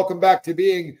congratulations and welcome back to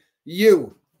being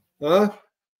you.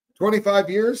 25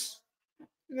 years?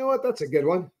 You know what? That's a good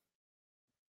one.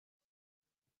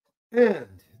 And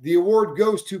the award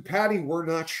goes to Patty. We're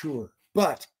not sure,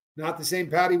 but not the same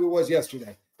Patty who was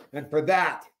yesterday. And for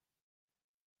that,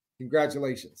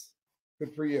 congratulations.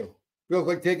 Good for you. Feels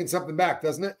like taking something back,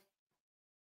 doesn't it?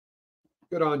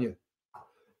 Good on you.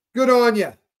 Good on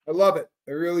you. I love it.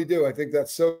 I really do. I think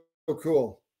that's so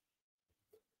cool.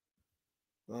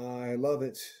 I love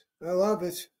it. I love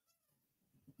it.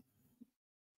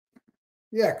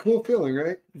 Yeah, cool feeling,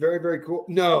 right? Very, very cool.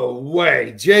 No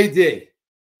way. JD.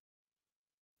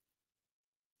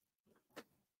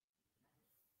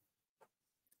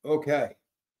 Okay.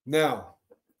 Now,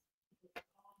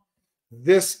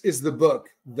 this is the book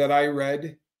that I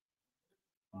read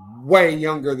way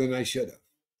younger than I should have.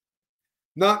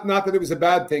 Not that it was a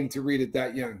bad thing to read it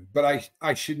that young, but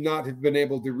I should not have been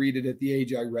able to read it at the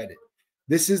age I read it.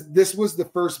 This was the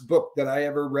first book that I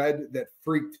ever read that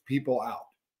freaked people out.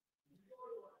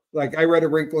 Like I read A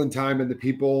Wrinkle in Time and the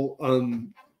people,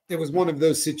 it was one of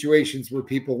those situations where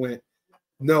people went,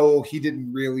 no, he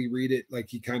didn't really read it. Like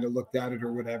he kind of looked at it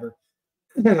or whatever.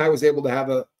 And I was able to have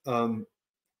a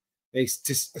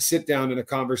sit down and a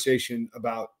conversation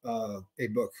about a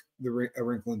book, A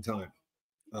Wrinkle in Time.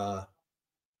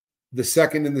 The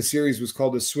second in the series was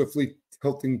called A Swiftly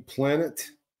Tilting Planet,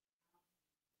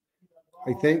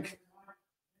 I think.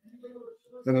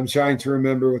 And I'm trying to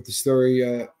remember what the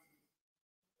story,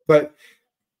 but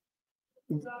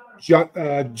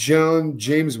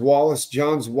James Wallace,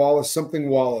 Johns Wallace, something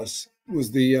Wallace was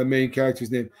the main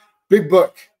character's name. Big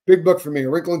book for me. A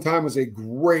Wrinkle in Time was a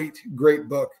great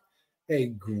book. A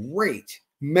great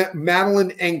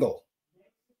Madeline Engel.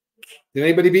 Did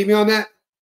anybody beat me on that?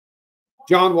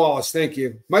 John Wallace, thank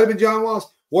you. Might have been John Wallace.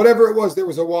 Whatever it was, there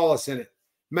was a Wallace in it.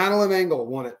 Madeline Engel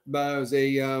won it. But it was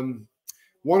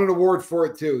won an award for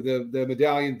it too. The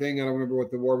medallion thing. I don't remember what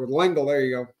the award was. Lengel, there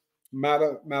you go.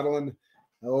 Madeline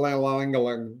Lengel.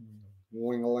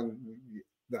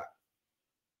 That.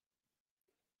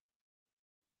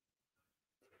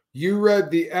 You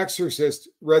read The Exorcist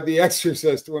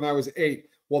when I was 8.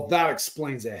 Well, that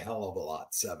explains a hell of a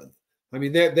lot, 7th. I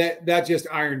mean, that just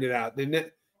ironed it out, didn't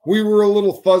it? We were a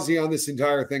little fuzzy on this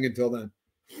entire thing until then.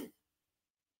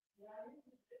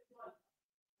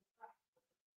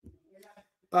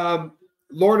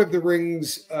 Lord of the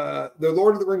Rings, the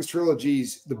Lord of the Rings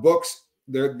trilogies, the books,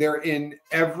 they're in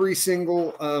every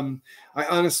single. I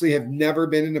honestly have never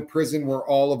been in a prison where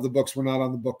all of the books were not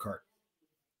on the book cart.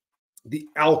 The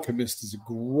Alchemist is a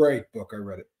great book. I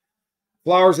read it.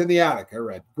 Flowers in the Attic, I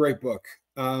read. Great book.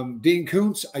 Dean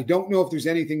Koontz, I don't know if there's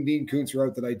anything Dean Koontz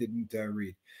wrote that I didn't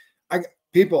read. I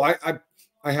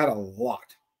had a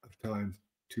lot of time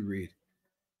to read.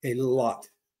 A lot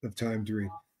of time to read.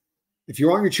 If you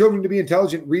want your children to be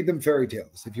intelligent, read them fairy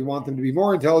tales. If you want them to be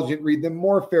more intelligent, read them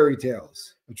more fairy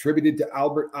tales. Attributed to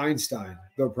Albert Einstein,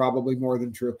 though probably more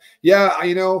than true. Yeah,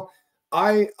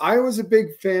 I was a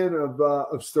big fan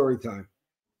of story time.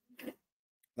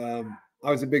 I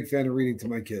was a big fan of reading to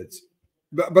my kids.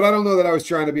 But I don't know that I was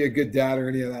trying to be a good dad or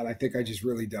any of that. I think I just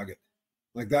really dug it.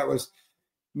 Like that was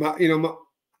my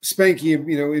Spanky,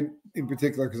 in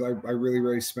particular, because I really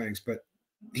raised Spanks, but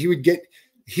he would get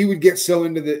so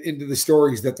into the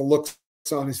stories that the looks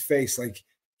on his face, like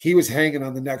he was hanging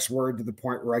on the next word to the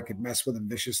point where I could mess with him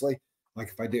viciously.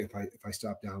 Like if I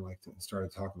stopped down like and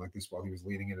started talking like this while he was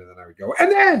leaning in, and then I would go,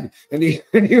 and he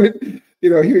would, he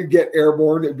would get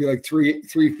airborne. It'd be like 3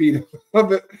 feet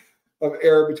of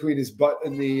air between his butt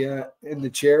and the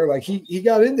chair. Like he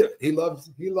got into it. He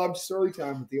loved story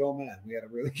time with the old man. We had a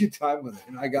really good time with it,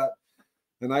 and I got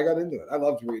into it. I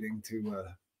loved reading to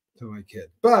my kid,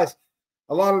 but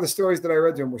a lot of the stories that I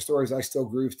read to him were stories I still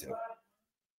groove to.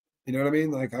 You know what I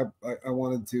mean? Like I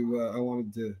wanted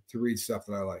to read stuff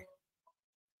that I like.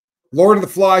 Lord of the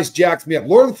Flies jacked me up.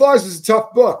 Lord of the Flies is a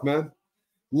tough book, man.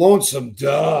 Lonesome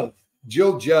Dove,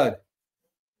 Jill Judd.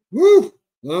 Woo!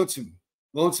 Lonesome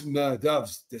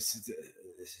doves. This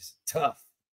is tough.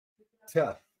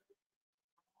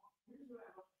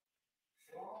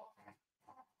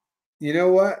 You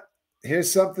know what?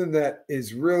 Here's something that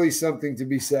is really something to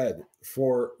be said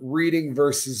for reading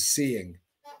versus seeing.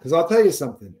 Because I'll tell you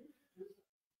something.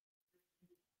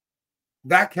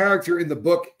 That character in the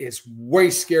book is way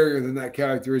scarier than that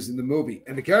character is in the movie.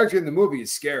 And the character in the movie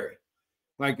is scary.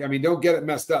 Like, I mean, don't get it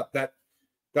messed up.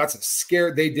 That's a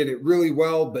scare. They did it really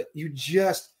well, but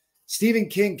Stephen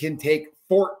King can take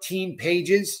 14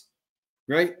 pages,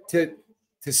 right, to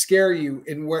scare you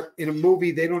in a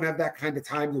movie. They don't have that kind of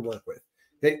time to work with.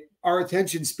 Our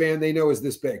attention span, they know, is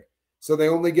this big, so they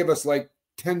only give us like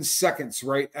 10 seconds,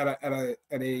 right, at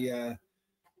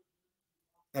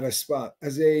a spot.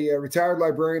 As a retired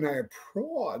librarian, I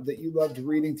applaud that you loved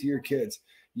reading to your kids.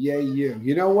 Yay, you.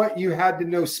 You know what? You had to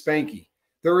know Spanky.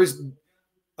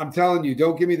 I'm telling you,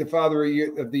 don't give me the Father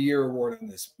of the Year award on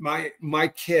this. My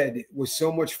kid was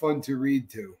so much fun to read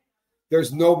to.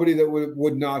 There's nobody that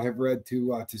would not have read to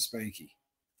Spanky.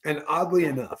 And oddly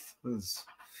enough,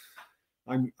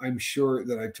 I'm sure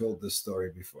that I told this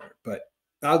story before, but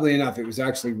oddly enough, it was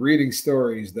actually reading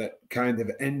stories that kind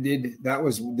of ended. That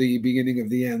was the beginning of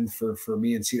the end for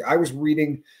me and Cedar. I was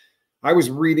reading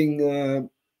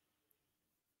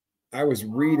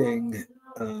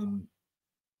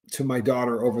to my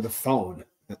daughter over the phone,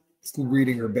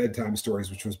 reading her bedtime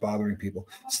stories, which was bothering people.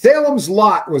 Salem's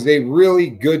Lot was a really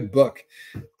good book.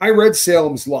 I read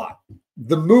Salem's Lot.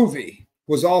 The movie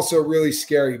was also really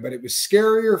scary, but it was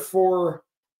scarier for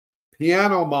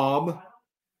Piano Mom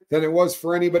than it was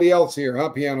for anybody else here, huh,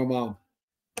 Piano Mom?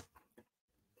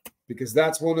 Because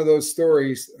that's one of those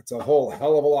stories that's a whole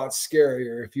hell of a lot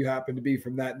scarier if you happen to be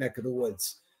from that neck of the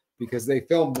woods, because they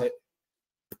filmed it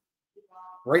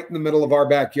right in the middle of our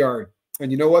backyard.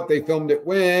 And you know what? They filmed it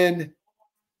when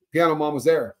Piano Mom was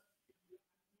there.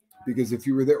 Because if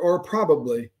you were there, or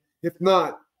probably, if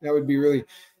not, that would be really,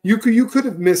 you could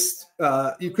have missed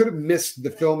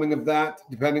the filming of that,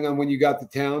 depending on when you got to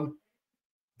town.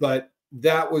 But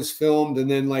that was filmed,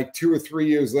 and then like 4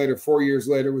 years later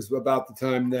was about the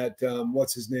time that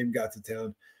what's his name got to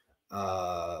town.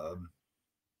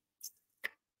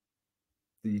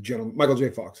 The gentleman, Michael J.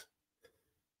 Fox.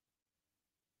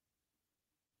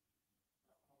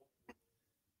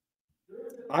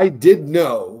 I did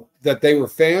know that they were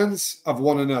fans of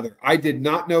one another. I did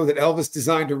not know that Elvis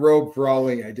designed a robe for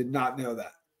Ali. I did not know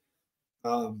that.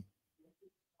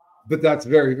 But that's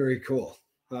very, very cool.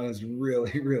 That is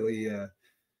really, really,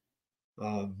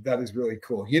 that is really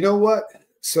cool. You know what?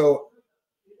 So,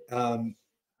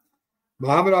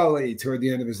 Muhammad Ali, toward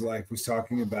the end of his life, was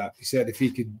talking about, he said if he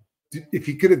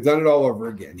could have done it all over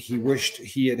again, he wished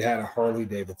he had a Harley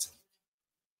Davidson.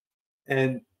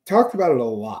 And talked about it a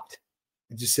lot.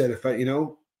 I just said,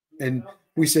 and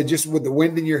we said, just with the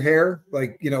wind in your hair,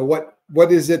 like, what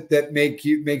is it that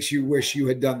makes you wish you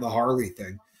had done the Harley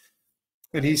thing?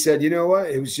 And he said, you know what?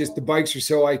 It was just the bikes are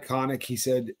so iconic. He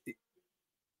said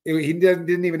he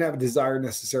didn't even have a desire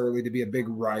necessarily to be a big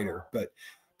rider, but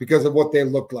because of what they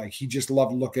looked like, he just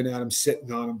loved looking at them,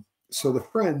 sitting on them. So the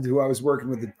friend who I was working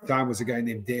with at the time was a guy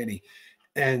named Danny.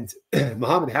 And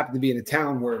Muhammad happened to be in a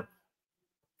town where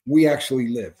we actually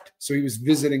lived. So he was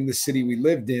visiting the city we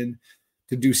lived in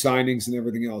to do signings and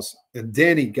everything else. And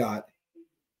Danny got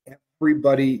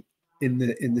everybody in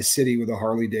the city with a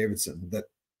Harley Davidson.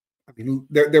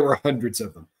 There were hundreds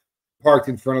of them parked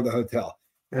in front of the hotel.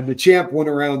 And the champ went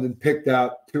around and picked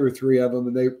out 2 or 3 of them,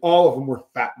 and all of them were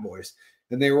fat boys.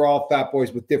 And they were all fat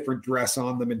boys with different dress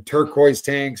on them, and turquoise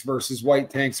tanks versus white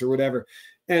tanks or whatever.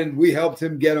 And we helped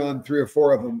him get on 3 or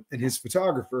 4 of them. And his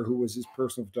photographer, who was his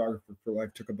personal photographer for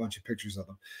life, took a bunch of pictures of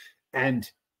them.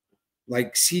 And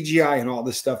like CGI and all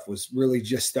this stuff was really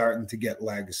just starting to get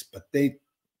legs. But they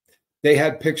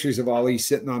had pictures of Ali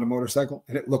sitting on a motorcycle,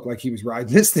 and it looked like he was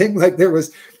riding this thing. Like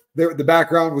the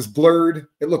background was blurred.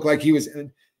 It looked like he was, and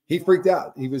he freaked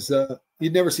out. He was,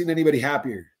 he'd never seen anybody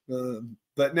happier.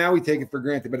 But now we take it for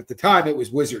granted. But at the time, it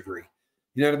was wizardry.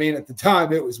 You know what I mean? At the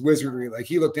time, it was wizardry. Like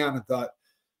he looked down and thought,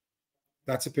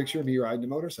 that's a picture of me riding a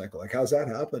motorcycle. Like, how's that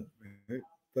happen?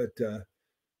 But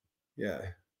yeah,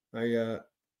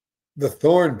 the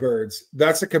Thornbirds,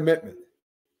 that's a commitment.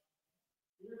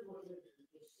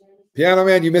 Piano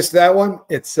Man, you missed that one.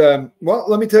 It's well,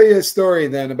 let me tell you a story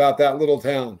then about that little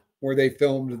town where they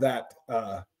filmed that.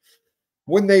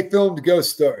 When they filmed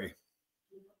Ghost Story,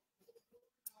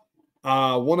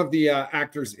 one of the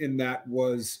actors in that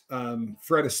was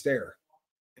Fred Astaire,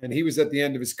 and he was at the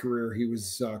end of his career. He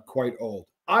was quite old.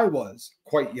 I was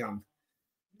quite young,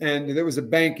 and there was a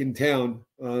bank in town.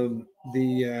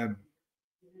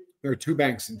 There are two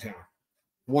banks in town.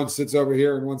 One sits over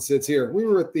here and one sits here. We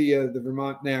were at the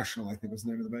Vermont National, I think was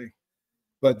the name of the bank.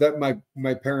 But that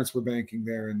my parents were banking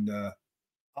there, and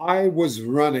I was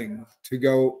running to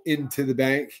go into the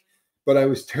bank, but I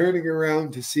was turning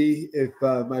around to see if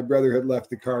my brother had left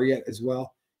the car yet as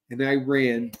well. And I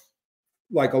ran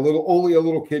like only a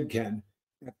little kid can,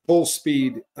 at full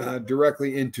speed,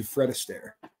 directly into Fred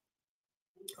Astaire,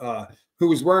 who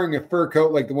was wearing a fur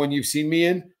coat like the one you've seen me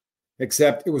in,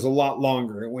 except it was a lot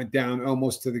longer. It went down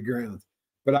almost to the ground.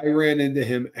 But I ran into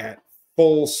him at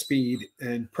full speed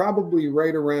and probably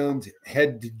right around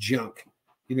head to junk.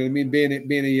 You know what I mean? Being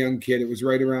a young kid, it was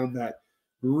right around that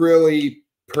really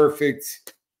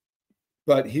perfect.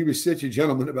 But he was such a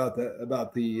gentleman about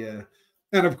the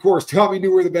and of course, Tommy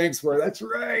knew where the banks were. That's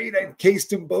right. I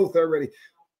cased them both already.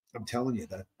 I'm telling you,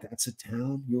 that's a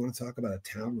town. You want to talk about a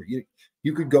town where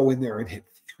you could go in there and hit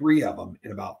 3 of them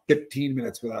in about 15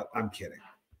 minutes without, I'm kidding.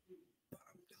 But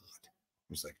I'm not.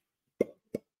 It's like,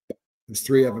 there's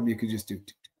 3 of them you could just do.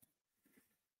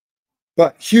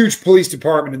 But huge police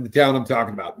department in the town I'm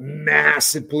talking about.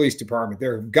 Massive police department.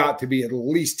 There have got to be at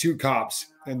least 2 cops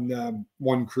and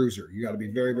 1 cruiser. You got to be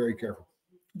very, very careful.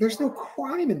 There's no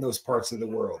crime in those parts of the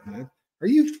world, man. Are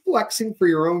you flexing for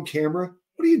your own camera?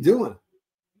 What are you doing?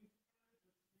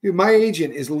 Dude, my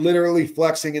agent is literally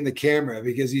flexing in the camera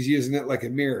because he's using it like a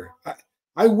mirror.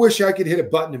 I wish I could hit a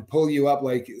button and pull you up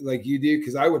like you do,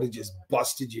 because I would have just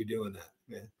busted you doing that,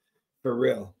 man. For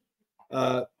real.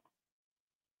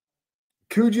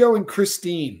 Cujo and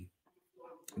Christine.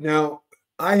 Now,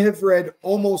 I have read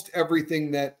almost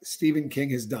everything that Stephen King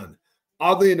has done.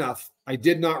 Oddly enough, I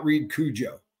did not read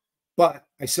Cujo, but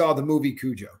I saw the movie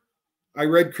Cujo. I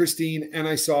read Christine and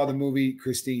I saw the movie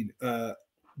Christine, the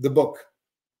book,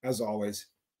 as always.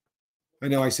 I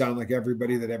know I sound like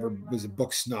everybody that ever was a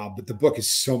book snob, but the book is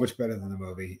so much better than the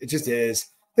movie. It just is.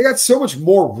 They got so much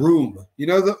more room. You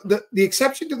know, the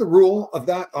exception to the rule of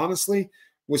that, honestly,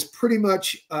 was pretty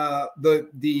much thank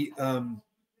you,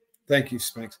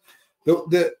 Spanx.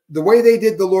 The way they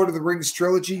did the Lord of the Rings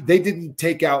trilogy, they didn't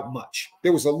take out much.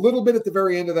 There was a little bit at the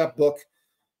very end of that book.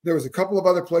 There was a couple of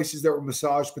other places that were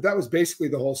massaged, but that was basically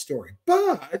the whole story.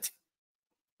 But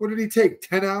what did he take?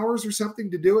 10 hours or something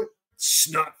to do it?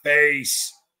 Snot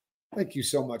face. Thank you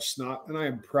so much, Snot, and I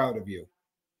am proud of you.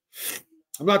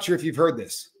 I'm not sure if you've heard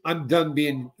this. I'm done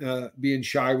being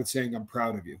shy with saying I'm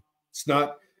proud of you. It's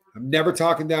not. I'm never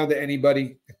talking down to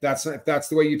anybody. If that's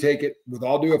the way you take it, with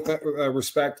all due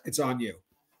respect, it's on you.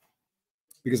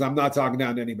 Because I'm not talking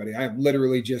down to anybody. I am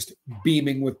literally just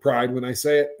beaming with pride when I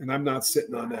say it, and I'm not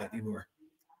sitting on that anymore.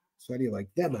 So how do you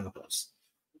like them apples?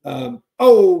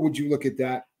 Oh, would you look at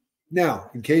that? Now,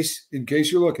 in case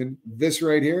you're looking, this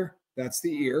right here, that's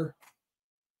the ear.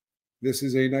 This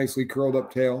is a nicely curled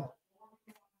up tail.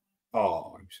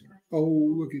 Oh, I'm sorry. Oh,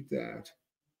 look at that.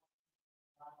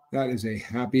 That is a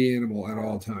happy animal at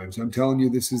all times. I'm telling you,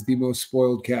 this is the most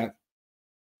spoiled cat.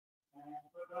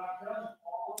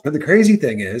 And the crazy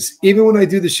thing is, even when I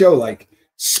do the show, like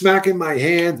smacking my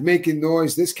hands, making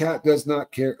noise, this cat does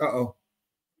not care. Uh-oh.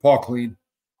 Paw clean.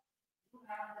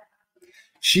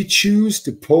 She chews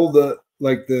to pull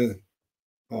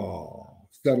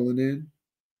settling in.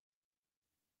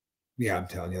 Yeah, I'm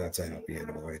telling you, that's a happy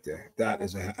animal right there. That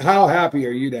is how happy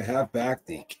are you to have back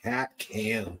the cat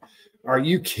cam? Are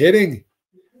you kidding?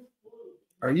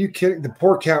 Are you kidding? The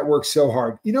poor cat works so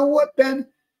hard. You know what, Ben?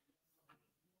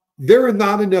 There are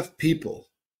not enough people.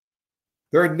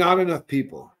 There are not enough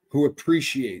people who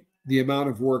appreciate the amount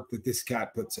of work that this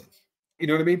cat puts in. You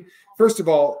know what I mean? First of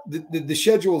all, the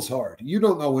schedule is hard. You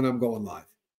don't know when I'm going live,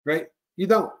 right? You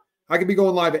don't. I could be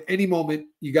going live at any moment.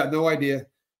 You got no idea.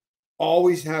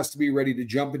 Always has to be ready to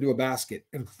jump into a basket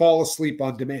and fall asleep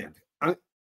on demand.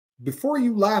 Before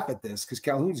you laugh at this, because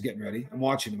Calhoun's getting ready, I'm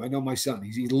watching him. I know my son.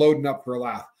 He's loading up for a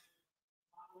laugh.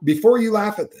 Before you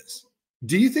laugh at this,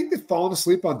 do you think that falling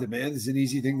asleep on demand is an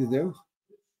easy thing to do?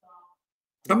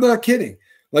 I'm not kidding.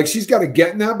 Like, she's got to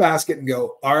get in that basket and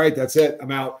go, all right, that's it.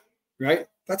 I'm out, right?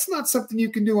 That's not something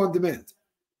you can do on demand.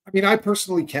 I mean, I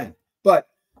personally can, but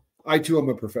I too am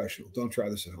a professional. Don't try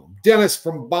this at home. Dennis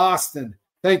from Boston.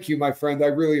 Thank you, my friend. I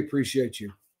really appreciate you.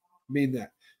 I mean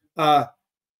that.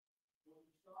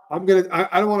 I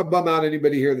don't want to bum out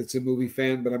anybody here that's a movie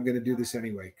fan, but I'm going to do this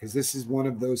anyway, because this is one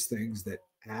of those things that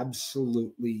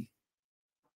absolutely,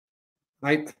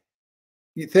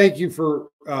 thank you for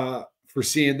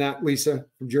seeing that, Lisa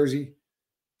from Jersey.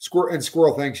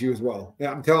 Squirrel thanks you as well.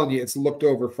 I'm telling you, it's looked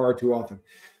over far too often.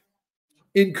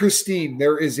 In Christine,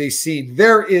 there is a scene.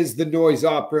 There is the noise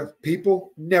opera.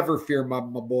 People, never fear my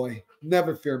boy.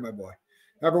 Never fear my boy.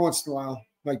 Every once in a while,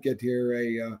 might get here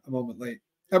a moment late.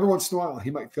 Every once in a while,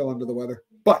 he might feel under the weather,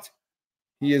 but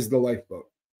he is the lifeboat.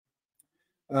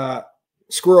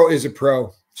 Squirrel is a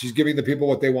pro. She's giving the people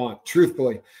what they want,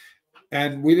 truthfully.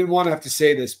 And we didn't want to have to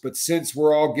say this, but since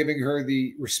we're all giving her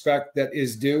the respect that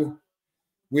is due,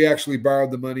 we actually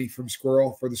borrowed the money from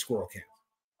Squirrel for the squirrel camp.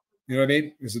 You know what I mean?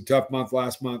 It was a tough month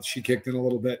last month. She kicked in a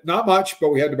little bit. Not much, but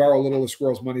we had to borrow a little of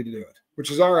Squirrel's money to do it,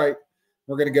 which is all right.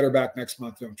 We're going to get her back next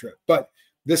month. Don't trip. But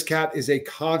this cat is a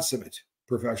consummate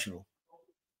professional.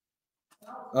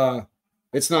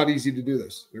 It's not easy to do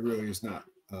this. It really is not.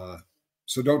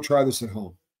 So don't try this at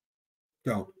home.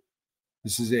 Don't.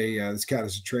 This cat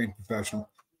is a trained professional.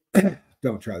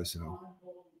 Don't try this at home.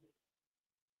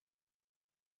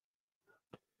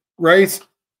 Right?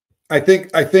 I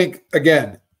think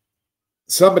again,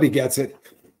 somebody gets it.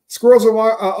 Squirrels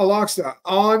are a lock star.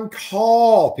 On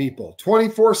call, people,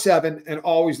 24/7 and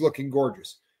always looking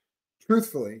gorgeous.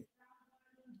 Truthfully,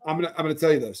 I'm gonna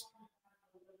tell you this.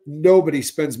 Nobody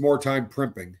spends more time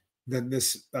primping than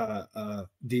this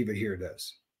diva here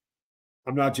does.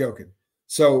 I'm not joking.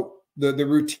 So the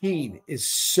routine is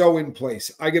so in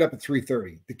place. I get up at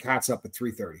 3:30. The cat's up at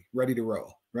 3:30, ready to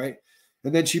roll, right?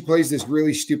 And then she plays this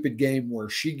really stupid game where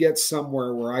she gets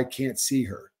somewhere where I can't see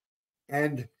her.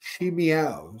 And she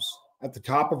meows at the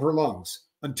top of her lungs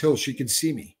until she can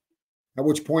see me, at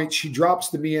which point she drops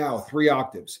the meow 3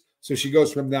 octaves. So she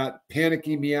goes from that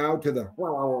panicky meow to the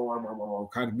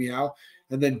kind of meow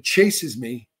and then chases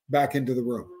me back into the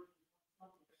room.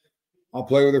 I'll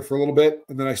play with her for a little bit,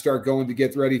 and then I start going to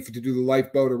get ready to do the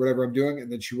lifeboat or whatever I'm doing, and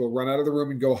then she will run out of the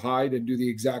room and go hide and do the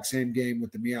exact same game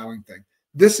with the meowing thing.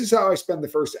 This is how I spend the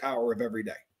first hour of every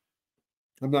day.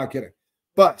 I'm not kidding.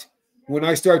 But when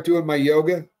I start doing my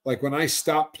yoga, like when I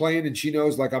stop playing and she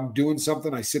knows like I'm doing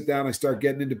something, I sit down, I start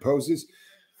getting into poses.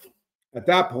 At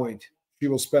that point, she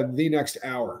will spend the next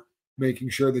hour making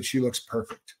sure that she looks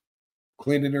perfect,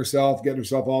 cleaning herself, getting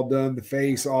herself all done, the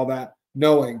face, all that,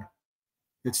 knowing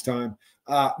it's time.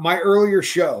 My earlier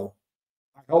show,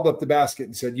 I held up the basket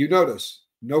and said, you notice,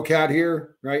 no cat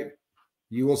here, right?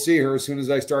 You will see her as soon as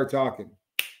I start talking.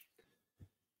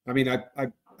 I mean,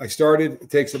 I started, it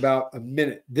takes about a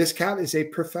minute. This cat is a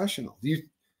professional.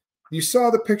 You saw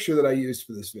the picture that I used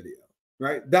for this video,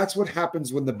 right? That's what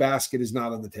happens when the basket is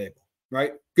not on the table,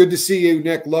 right? Good to see you,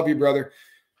 Nick. Love you, brother.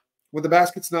 When the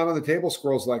basket's not on the table,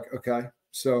 Squirrel's like, okay,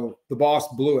 so the boss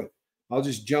blew it. I'll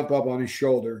just jump up on his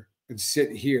shoulder and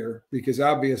sit here because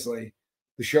obviously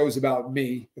the show's about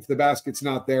me. If the basket's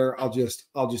not there, I'll just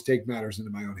take matters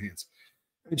into my own hands.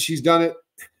 And she's done it.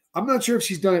 I'm not sure if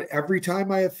she's done it every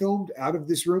time I have filmed out of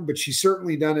this room, but she's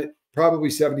certainly done it probably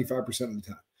 75% of the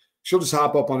time. She'll just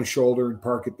hop up on his shoulder and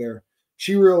park it there.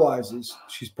 She realizes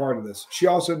she's part of this. She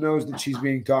also knows that she's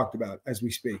being talked about as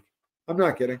we speak. I'm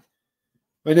not kidding.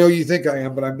 I know you think I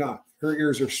am, but I'm not. Her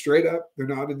ears are straight up. They're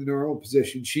not in the normal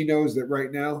position. She knows that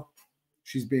right now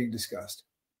she's being discussed.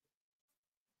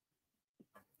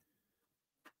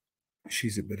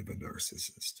 She's a bit of a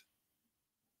narcissist.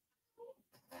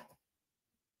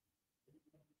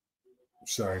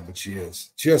 Sorry, but she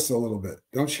is. Just a little bit.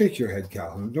 Don't shake your head,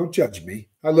 Calhoun. Don't judge me.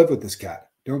 I live with this cat.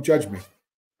 Don't judge me.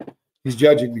 He's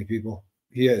judging me, people.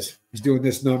 He is. He's doing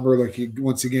this number like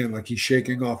once again, like he's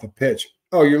shaking off a pitch.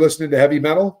 Oh, you're listening to heavy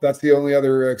metal? That's the only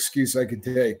other excuse I could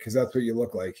take because that's what you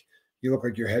look like. You look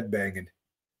like you're headbanging.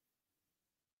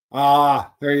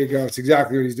 Ah, there you go. It's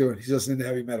exactly what he's doing. He's listening to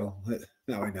heavy metal.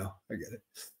 Now I know. I get it.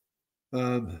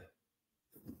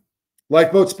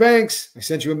 Lifeboat Spanks, I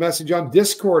sent you a message on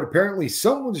Discord. Apparently,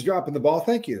 someone's dropping the ball.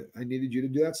 Thank you. I needed you to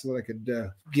do that so that I could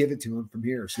give it to him from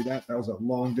here. See that? That was a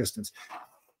long distance.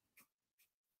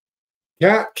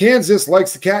 Kansas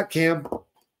likes the cat cam.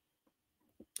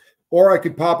 Or I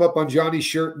could pop up on Johnny's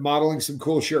shirt modeling some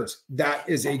cool shirts. That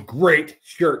is a great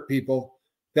shirt, people.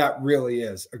 That really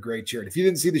is a great shirt. If you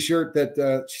didn't see the shirt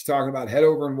that she's talking about, head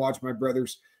over and watch my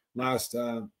brother's last,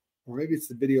 or maybe it's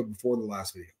the video before the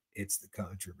last video. It's the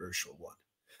controversial one.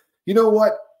 You know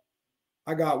what?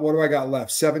 What do I got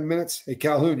left? 7 minutes? Hey,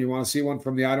 Calhoun, you want to see one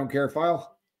from the I Don't Care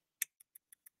file?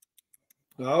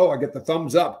 Oh, I get the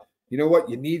thumbs up. You know what?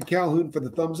 You need Calhoun for the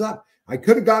thumbs up. I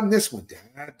could have gotten this one.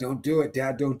 Dad, don't do it.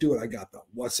 Dad, don't do it. I got the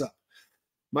what's up.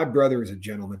 My brother is a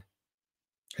gentleman.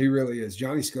 He really is.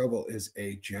 Johnny Scoville is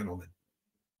a gentleman,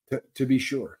 to be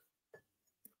sure.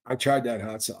 I tried that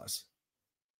hot sauce.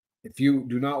 If you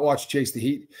do not watch Chase the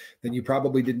Heat, then you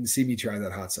probably didn't see me try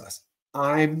that hot sauce.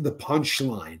 I'm the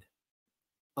punchline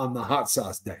on the hot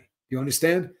sauce day. You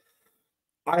understand?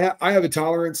 I have a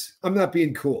tolerance. I'm not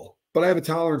being cool, but I have a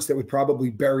tolerance that would probably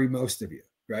bury most of you,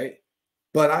 right?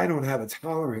 But I don't have a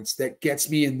tolerance that gets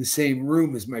me in the same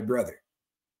room as my brother.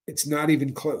 It's not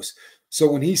even close.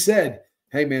 So when he said,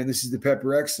 hey man, this is the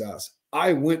Pepper X sauce.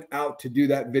 I went out to do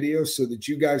that video so that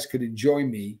you guys could enjoy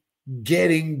me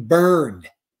getting burned.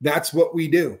 That's what we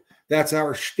do. That's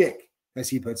our shtick, as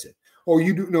he puts it. Or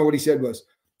you do know what he said was,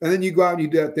 and then you go out and you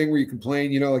do that thing where you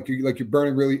complain, like you're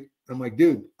burning really. I'm like,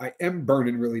 dude, I am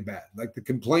burning really bad. Like the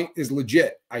complaint is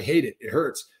legit. I hate it. It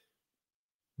hurts.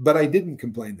 But I didn't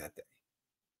complain that day.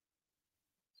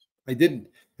 I didn't.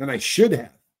 And I should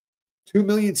have. 2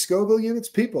 million Scoville units,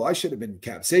 people. I should have been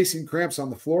capsaicin cramps on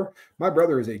the floor. My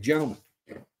brother is a gentleman.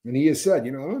 And he has said, I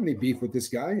don't have any beef with this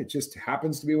guy. It just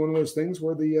happens to be one of those things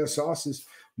where the sauce is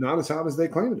not as hot as they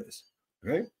claim it is.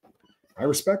 Right? I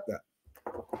respect that.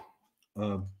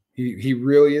 He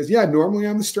really is. Yeah, normally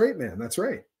I'm the straight man. That's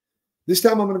right. This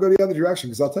time I'm going to go the other direction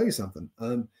because I'll tell you something.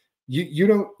 You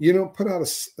don't put out a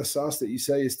sauce that you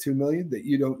say is 2 million that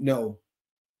you don't know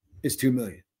is 2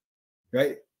 million.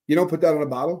 Right? You don't put that on a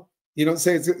bottle. You don't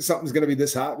say something's going to be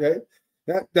this hot, right?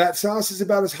 That sauce is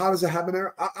about as hot as a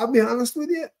habanero. I'll be honest with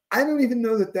you. I don't even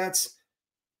know that's.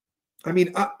 I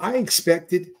mean, I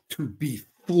expected to be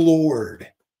floored,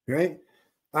 right?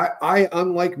 I,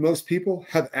 unlike most people,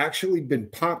 have actually been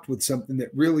popped with something that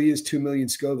really is 2 million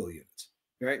Scoville units,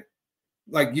 right?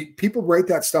 Like people rate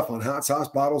that stuff on hot sauce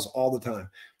bottles all the time.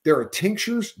 There are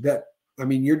tinctures that,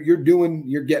 you're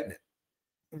getting it.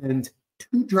 And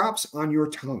 2 drops on your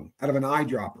tongue out of an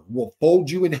eyedropper will fold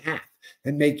you in half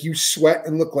and make you sweat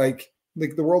and look like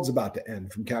the world's about to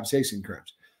end from capsaicin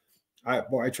cramps.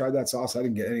 I tried that sauce. I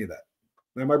didn't get any of that.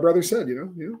 And my brother said,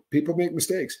 people make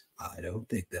mistakes. I don't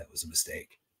think that was a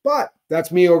mistake. But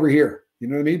that's me over here. You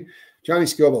know what I mean? Johnny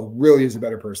Scoville really is a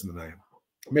better person than I am.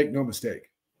 Make no mistake.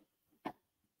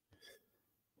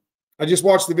 I just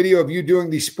watched the video of you doing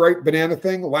the Sprite banana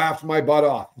thing, laughed my butt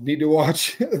off. Need to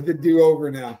watch the do-over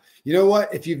now. You know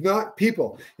what? If you've not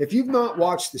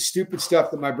watched the stupid stuff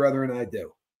that my brother and I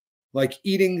do, like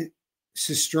eating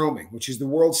sistroming, which is the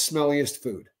world's smelliest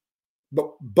food,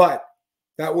 but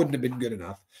that wouldn't have been good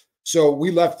enough. So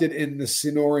we left it in the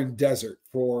Sonoran Desert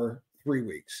for 3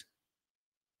 weeks.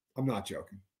 I'm not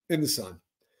joking. In the sun.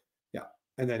 Yeah.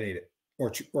 And then ate it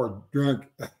or drank.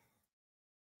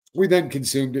 We then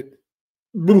consumed it.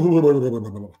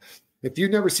 If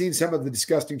you've never seen some of the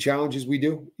disgusting challenges we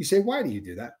do, you say, why do you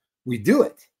do that? We do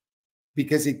it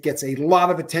because it gets a lot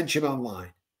of attention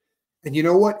online. And you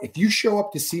know what? If you show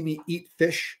up to see me eat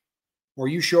fish, or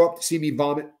you show up to see me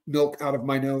vomit milk out of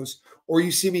my nose, or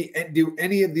you see me do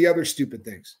any of the other stupid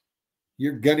things,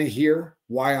 you're going to hear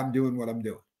why I'm doing what I'm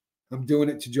doing. I'm doing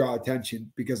it to draw attention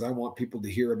because I want people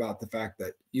to hear about the fact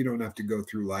that you don't have to go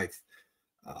through life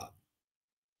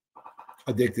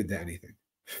addicted to anything.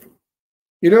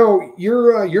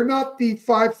 You're not the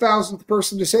 5,000th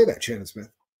person to say that, Shannon Smith.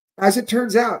 As it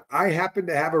turns out, I happen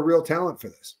to have a real talent for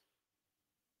this.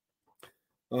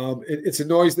 It's a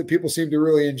noise that people seem to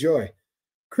really enjoy.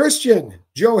 Christian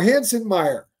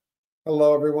Johansson-Meyer.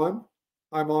 Hello, everyone.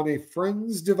 I'm on a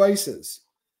friend's devices.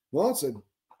 Well,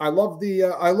 I love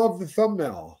the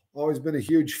thumbnail. Always been a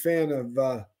huge fan of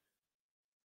the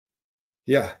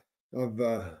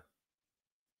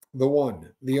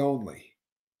one, the only.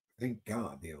 Thank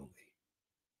God, the only.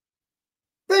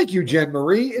 Thank you, Jen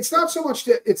Marie. It's not so much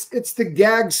that it's the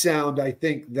gag sound, I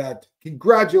think, that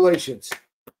congratulations.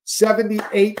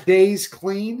 78 days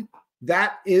clean.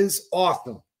 That is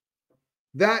awesome.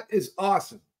 That is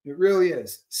awesome. It really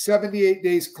is. 78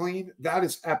 days clean. That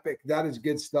is epic. That is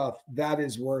good stuff. That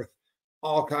is worth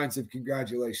all kinds of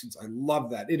congratulations. I love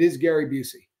that. It is Gary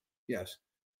Busey. Yes,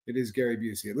 it is Gary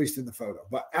Busey, at least in the photo.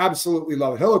 But absolutely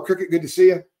love it. Hello, Cricket. Good to see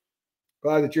you.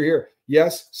 Glad that you're here.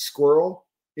 Yes, Squirrel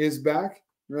is back,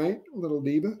 right? Little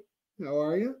Diva. How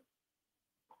are you?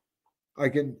 I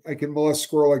can molest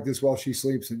Squirrel like this while she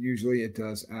sleeps, and usually it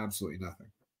does absolutely nothing.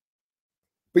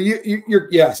 But you're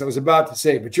yes, I was about to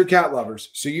say, but you're cat lovers,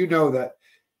 so you know that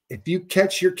if you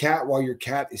catch your cat while your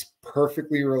cat is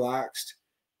perfectly relaxed,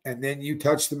 and then you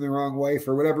touch them the wrong way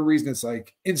for whatever reason, it's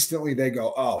like instantly they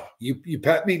go, "Oh, you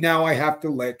pet me, now I have to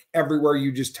lick everywhere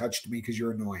you just touched me because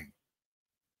you're annoying."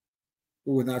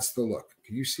 Ooh, and that's the look.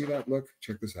 Can you see that look?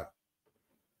 Check this out.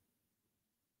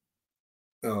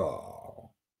 Oh,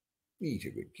 he's a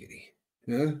good kitty,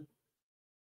 huh?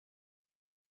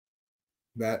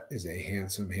 That is a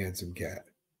handsome, handsome cat.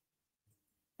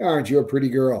 Aren't you a pretty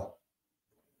girl?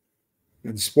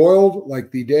 And spoiled like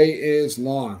the day is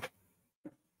long.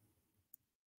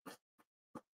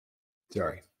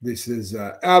 Sorry, this is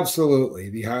absolutely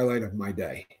the highlight of my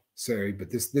day. Sorry,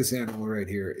 but this animal right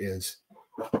here is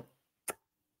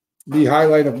the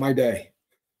highlight of my day.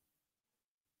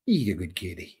 Eat a good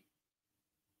kitty.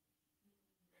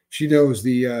 She knows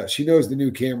the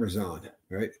new camera's on,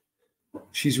 right?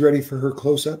 She's ready for her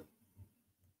close-up.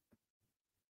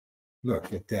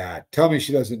 Look at that. Tell me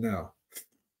she doesn't know.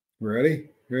 Ready?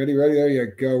 Ready, ready. There you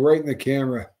go. Right in the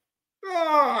camera.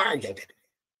 Oh, I get it.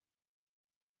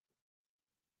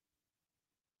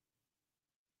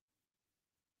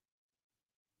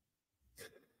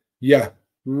 Yeah,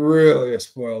 really a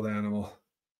spoiled animal.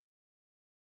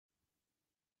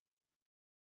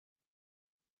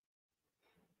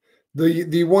 The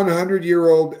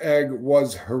 100-year-old egg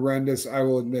was horrendous. I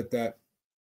will admit that.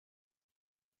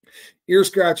 Ear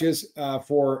scratches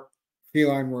for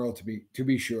feline world to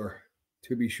be sure,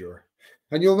 to be sure.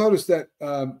 And you'll notice that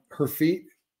her feet,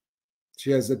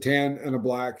 she has a tan and a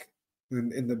black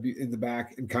in the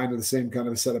back, and kind of the same kind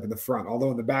of setup in the front.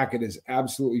 Although in the back it is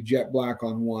absolutely jet black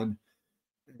on one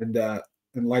and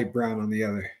light brown on the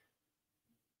other.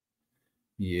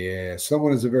 Yeah,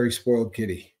 someone is a very spoiled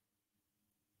kitty.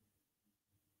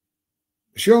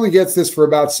 She only gets this for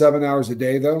about 7 hours a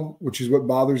day, though, which is what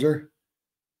bothers her.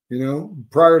 You know,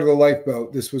 prior to the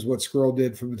lifeboat, this was what Squirrel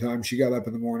did from the time she got up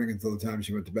in the morning until the time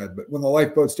she went to bed. But when the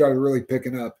lifeboat started really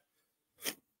picking up,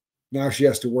 now she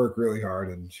has to work really hard,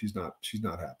 and she's not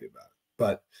happy about it.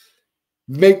 But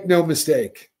make no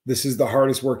mistake, this is the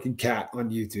hardest working cat on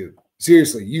YouTube.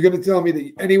 Seriously, you're going to tell me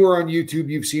that anywhere on YouTube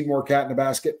you've seen more cat in a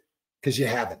basket? Because you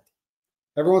haven't.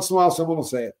 Every once in a while, someone will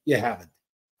say it. You haven't.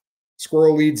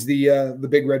 Squirrel leads the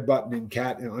big red button in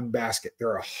cat on basket. There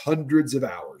are hundreds of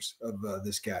hours of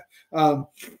this cat.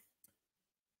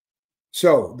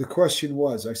 So the question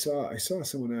was, I saw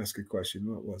someone ask a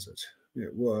question. What was it?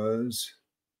 It was,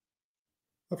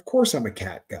 of course I'm a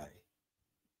cat guy.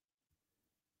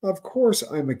 Of course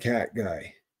I'm a cat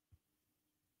guy.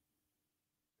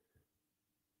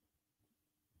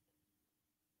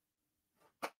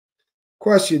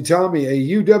 Question, Tommy,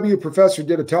 a UW professor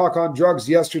did a talk on drugs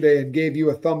yesterday and gave you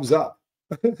a thumbs up.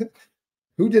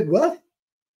 Who did what?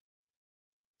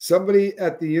 Somebody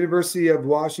at the University of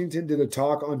Washington did a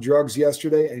talk on drugs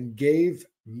yesterday and gave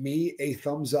me a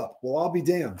thumbs up. Well, I'll be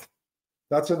damned.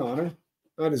 That's an honor.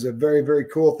 That is a very, very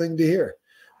cool thing to hear.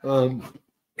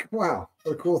 Wow,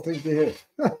 what a cool thing to hear.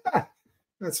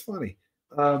 That's funny.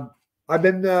 I've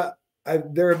been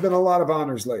there have been a lot of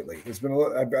honors lately. There's been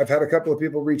I've had a couple of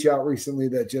people reach out recently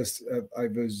that just I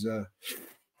was.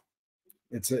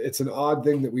 It's an odd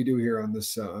thing that we do here on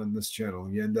this channel.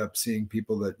 You end up seeing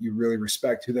people that you really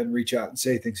respect who then reach out and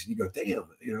say things, and you go, "Damn!"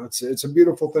 You know, it's a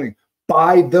beautiful thing.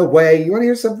 By the way, you want to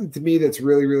hear something to me that's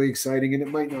really, really exciting, and it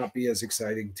might not be as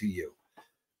exciting to you,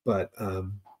 but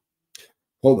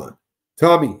hold on,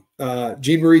 Tommy.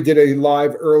 Jean Marie did a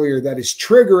live earlier that is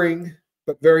triggering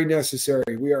but very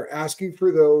necessary. We are asking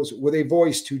for those with a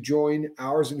voice to join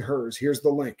ours and hers. Here's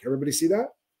the link. Everybody see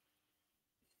that?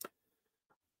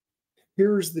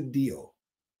 Here's the deal.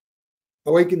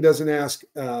 Awaken doesn't ask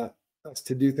us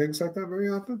to do things like that very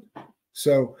often.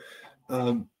 So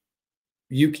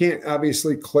you can't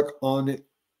obviously click on it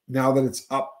now that it's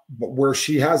up, but where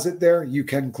she has it there, you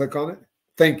can click on it.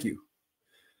 Thank you.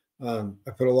 I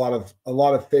put a lot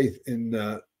of faith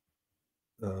in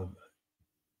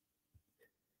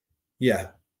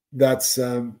yeah, that's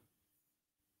I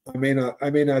may not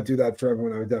do that for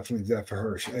everyone. I would definitely do that for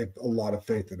her. I have a lot of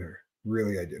faith in her.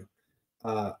 Really, I do.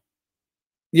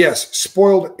 Yes,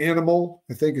 spoiled animal,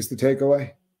 I think, is the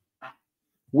takeaway.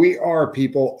 We are,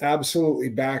 people, absolutely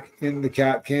back in the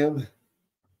cat cam.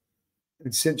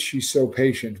 And since she's so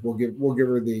patient, we'll give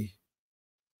her the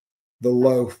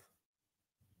loaf.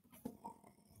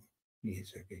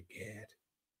 He's a good cat.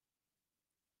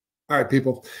 All right,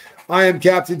 people. I am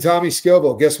Captain Tommy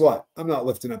Scoville. Guess what? I'm not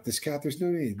lifting up this cat. There's no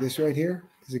need. This right here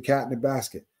is a cat in a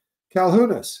basket.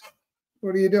 Calhounas,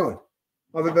 what are you doing?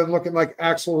 Other than looking like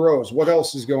Axl Rose, what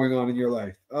else is going on in your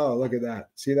life? Oh, look at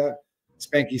that. See that?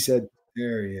 Spanky said,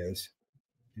 there he is.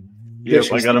 Yep,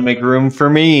 I got to make room for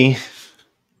me.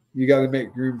 You got to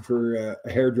make room for a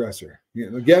hairdresser.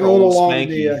 Get a little long in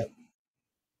the...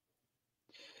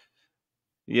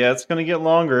 Yeah, it's going to get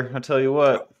longer. I'll tell you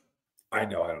what. I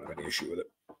know. I don't have any issue with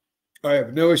it. I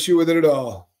have no issue with it at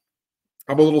all.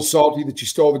 I'm a little salty that you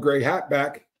stole the gray hat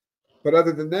back. But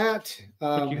other than that...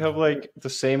 you have like the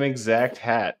same exact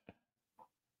hat.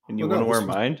 And you want to wear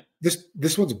mine?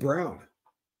 This one's brown.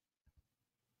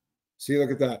 See,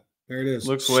 look at that. There it is.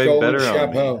 Looks way better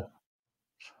on me.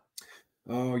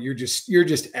 Oh, you're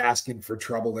just asking for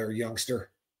trouble there,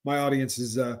 youngster. My audience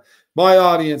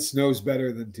knows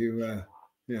better than to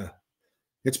yeah.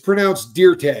 It's pronounced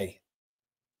Dirte.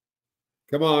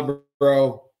 Come on,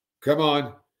 bro. Come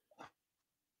on.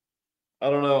 I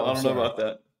don't know about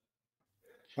that.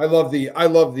 I love the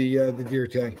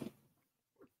Dirte.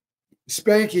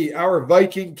 Spanky, our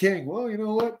Viking king. Well, you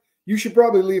know what? You should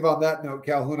probably leave on that note,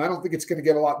 Calhoun. I don't think it's going to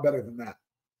get a lot better than that.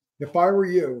 If I were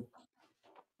you,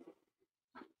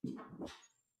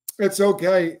 It's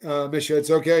okay, Misha.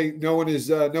 It's okay. No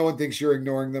one thinks you're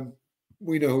ignoring them.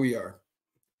 We know who you are.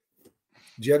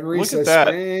 Jen Marie Look at says that.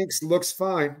 Spanx looks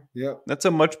fine. Yep. That's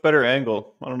a much better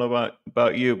angle. I don't know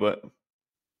about you, but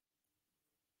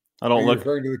I Are don't you look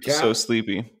referring to the cat? so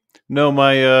sleepy. No,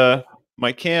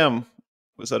 my cam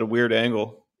was at a weird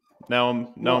angle. Now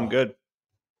I'm good.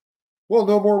 Well,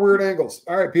 no more weird angles.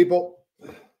 All right, people.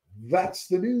 That's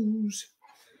the news.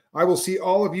 I will see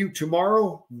all of you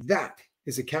tomorrow. That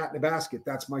is a cat in a basket.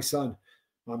 That's my son.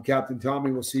 I'm Captain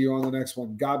Tommy. We'll see you on the next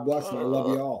one. God bless, and I love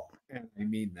you all. And I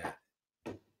mean that.